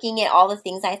looking at all the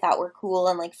things I thought were cool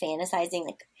and like fantasizing,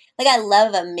 like I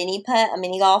love a mini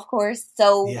golf course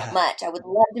so much. I would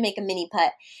love to make a mini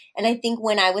putt. And I think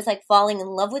when I was like falling in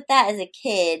love with that as a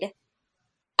kid,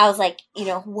 I was like, you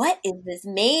know, what is this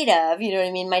made of? You know what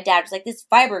I mean? My dad was like, this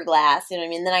fiberglass, you know what I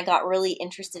mean? Then I got really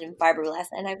interested in fiberglass,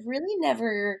 and I've really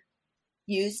never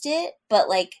used it, but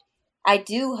like I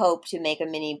do hope to make a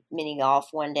mini golf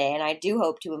one day, and I do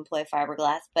hope to employ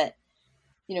fiberglass. But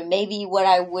you know, maybe what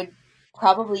I would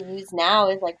probably use now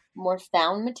is like more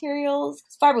found materials.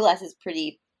 Fiberglass is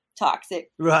pretty toxic,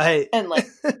 right? And like,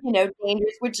 you know,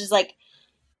 dangerous, which is like,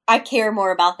 I care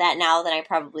more about that now than I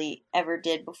probably ever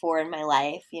did before in my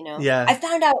life, you know? Yeah. I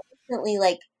found out recently,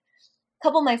 like a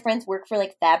couple of my friends work for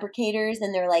like fabricators,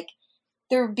 and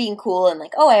they're being cool and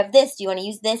like, oh, I have this. Do you want to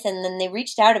use this? And then they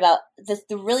reached out about this.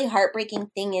 The really heartbreaking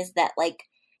thing is that like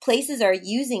places are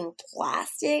using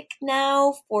plastic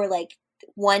now for like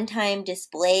one-time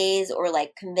displays or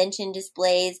like convention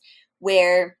displays,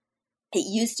 where it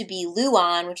used to be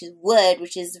Luan, which is wood,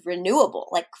 which is renewable,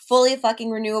 like fully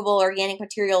fucking renewable organic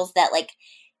materials that like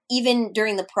even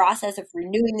during the process of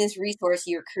renewing this resource,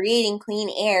 you're creating clean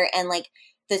air. And like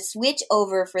the switch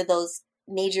over for those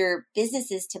major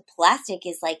businesses to plastic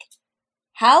is like,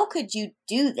 how could you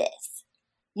do this?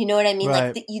 You know what I mean?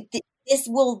 Right. Like this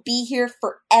will be here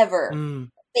forever.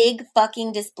 Big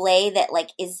fucking display that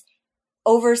like is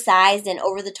oversized and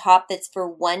over the top, that's for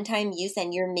one-time use,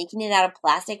 and you're making it out of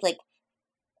plastic. Like,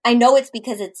 I know it's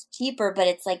because it's cheaper, but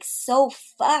it's like so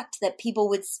fucked that people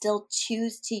would still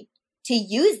choose to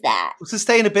use that.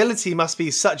 Sustainability must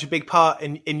be such a big part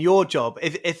in your job.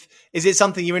 If is it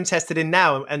something you're interested in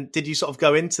now? And did you sort of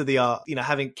go into the art, you know,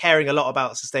 caring a lot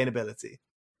about sustainability?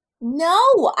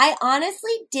 No, I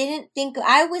honestly didn't think.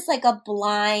 I was like a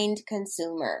blind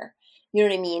consumer. You know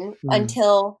what I mean?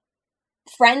 Until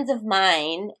friends of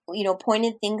mine, you know,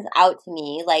 pointed things out to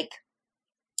me, like,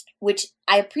 which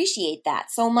I appreciate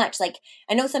that so much. Like,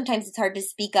 I know sometimes it's hard to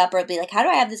speak up or be like, how do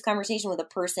I have this conversation with a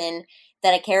person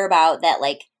that I care about, that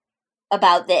like,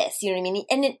 about this, you know what I mean?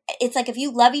 And it's like, if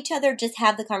you love each other, just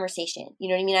have the conversation. You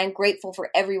know what I mean? I'm grateful for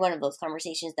every one of those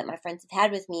conversations that my friends have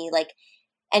had with me. Like,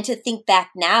 and to think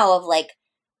back now of like,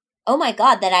 oh my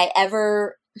God, that I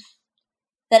ever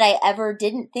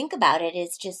didn't think about it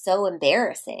is just so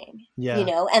embarrassing, you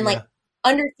know? And like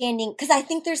understanding, because I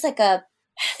think there's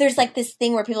like this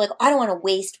thing where people are like, I don't want to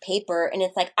waste paper. And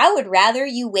it's like, I would rather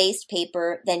you waste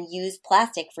paper than use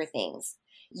plastic for things.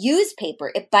 use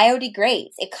paper. It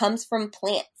biodegrades. It comes from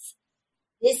plants.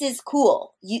 This is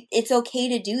cool. It's okay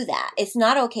to do that. It's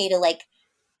not okay to like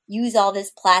use all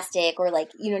this plastic or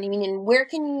like, you know what I mean? And where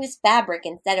can you use fabric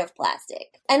instead of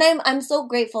plastic? And I'm so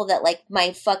grateful that like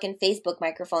my fucking Facebook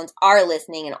microphones are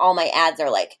listening and all my ads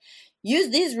are like, use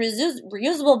these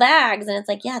reusable bags. And it's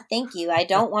like, yeah, thank you. I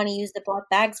don't want to use the black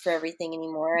bags for everything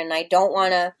anymore. And I don't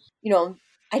want to, you know,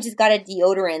 I just got a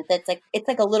deodorant that's like, it's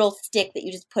like a little stick that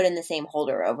you just put in the same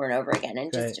holder over and over again.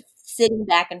 And just sitting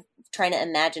back and trying to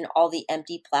imagine all the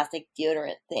empty plastic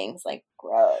deodorant things, like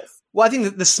gross. Well, I think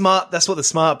that that's what the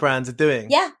smart brands are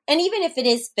doing. Yeah. And even if it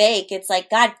is fake, it's like,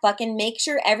 God, fucking make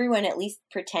sure everyone at least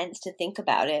pretends to think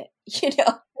about it, you know,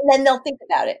 and then they'll think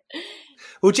about it.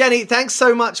 Well, Jenny, thanks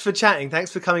so much for chatting.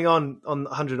 Thanks for coming on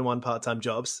 101 Part-Time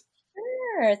Jobs.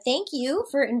 Sure. Thank you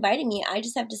for inviting me. I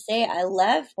just have to say, I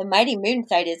love the Mighty Moon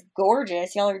site. Is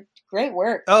gorgeous. Y'all are great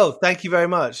work. Oh, thank you very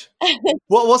much.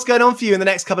 What's going on for you in the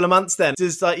next couple of months then?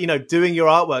 Does like, you know, doing your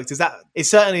artwork, does that, it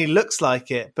certainly looks like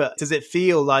it, but does it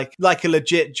feel like a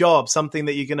legit job, something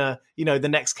that you're going to, you know, the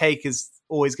next cake is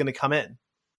always going to come in?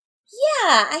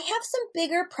 Yeah, I have some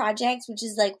bigger projects, which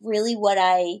is like really what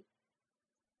I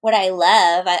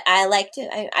love. I like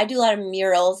to, I do a lot of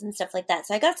murals and stuff like that.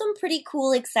 So I got some pretty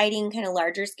cool, exciting, kind of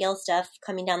larger scale stuff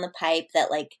coming down the pipe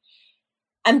that like,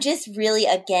 I'm just really,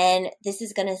 again, this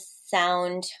is going to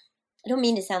sound, I don't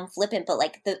mean to sound flippant, but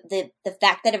like the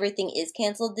fact that everything is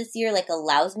canceled this year, like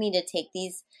allows me to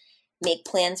make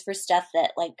plans for stuff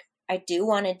that like I do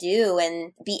want to do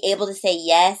and be able to say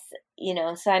yes, you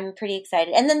know, so I'm pretty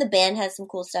excited. And then the band has some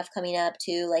cool stuff coming up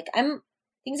too. Like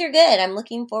things are good. I'm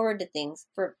looking forward to things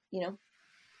for, you know.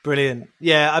 Brilliant.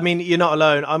 Yeah. I mean, you're not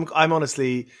alone. I'm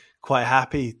honestly quite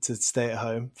happy to stay at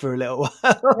home for a little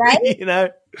while. Right? You know,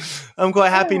 I'm quite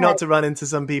happy not to run into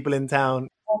some people in town.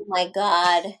 Oh my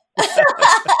God.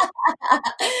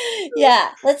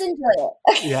 Yeah. Let's enjoy it.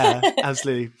 Yeah,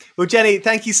 absolutely. Well, Jenny,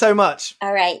 thank you so much.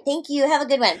 All right. Thank you. Have a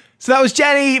good one. So that was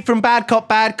Jenny from Bad Cop,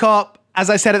 Bad Cop. As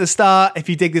I said at the start, if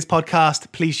you dig this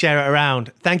podcast, please share it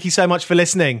around. Thank you so much for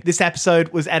listening. This episode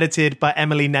was edited by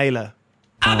Emily Naylor.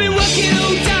 I've been working all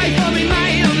day for me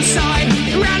mate on the side,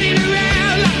 running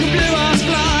around like a blue-ass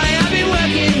fly. I've been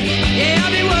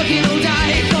working all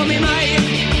day for me mate.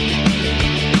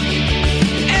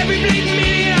 Every bleeding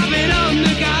minute I've been on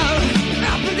the go,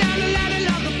 up and down the ladder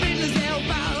like a fiddler's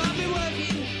elbow. I've been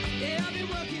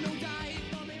working all day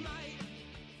for me mate.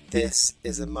 This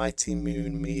is a Mighty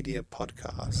Moon Media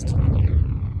podcast.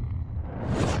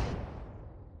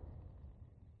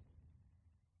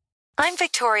 I'm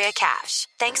Victoria Cash.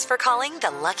 Thanks for calling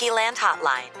the Lucky Land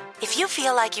Hotline. If you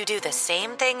feel like you do the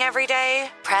same thing every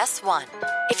day, press 1.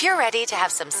 If you're ready to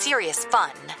have some serious fun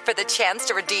for the chance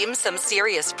to redeem some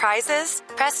serious prizes,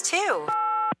 press 2.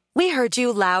 We heard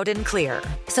you loud and clear.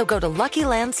 So go to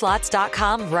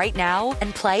LuckyLandSlots.com right now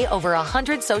and play over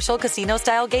 100 social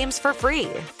casino-style games for free.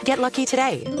 Get lucky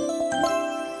today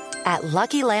at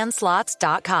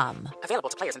LuckyLandSlots.com. Available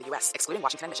to players in the U.S., excluding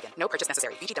Washington and Michigan. No purchase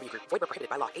necessary. VGW Group. Void where prohibited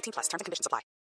by law. 18+. Terms and conditions apply.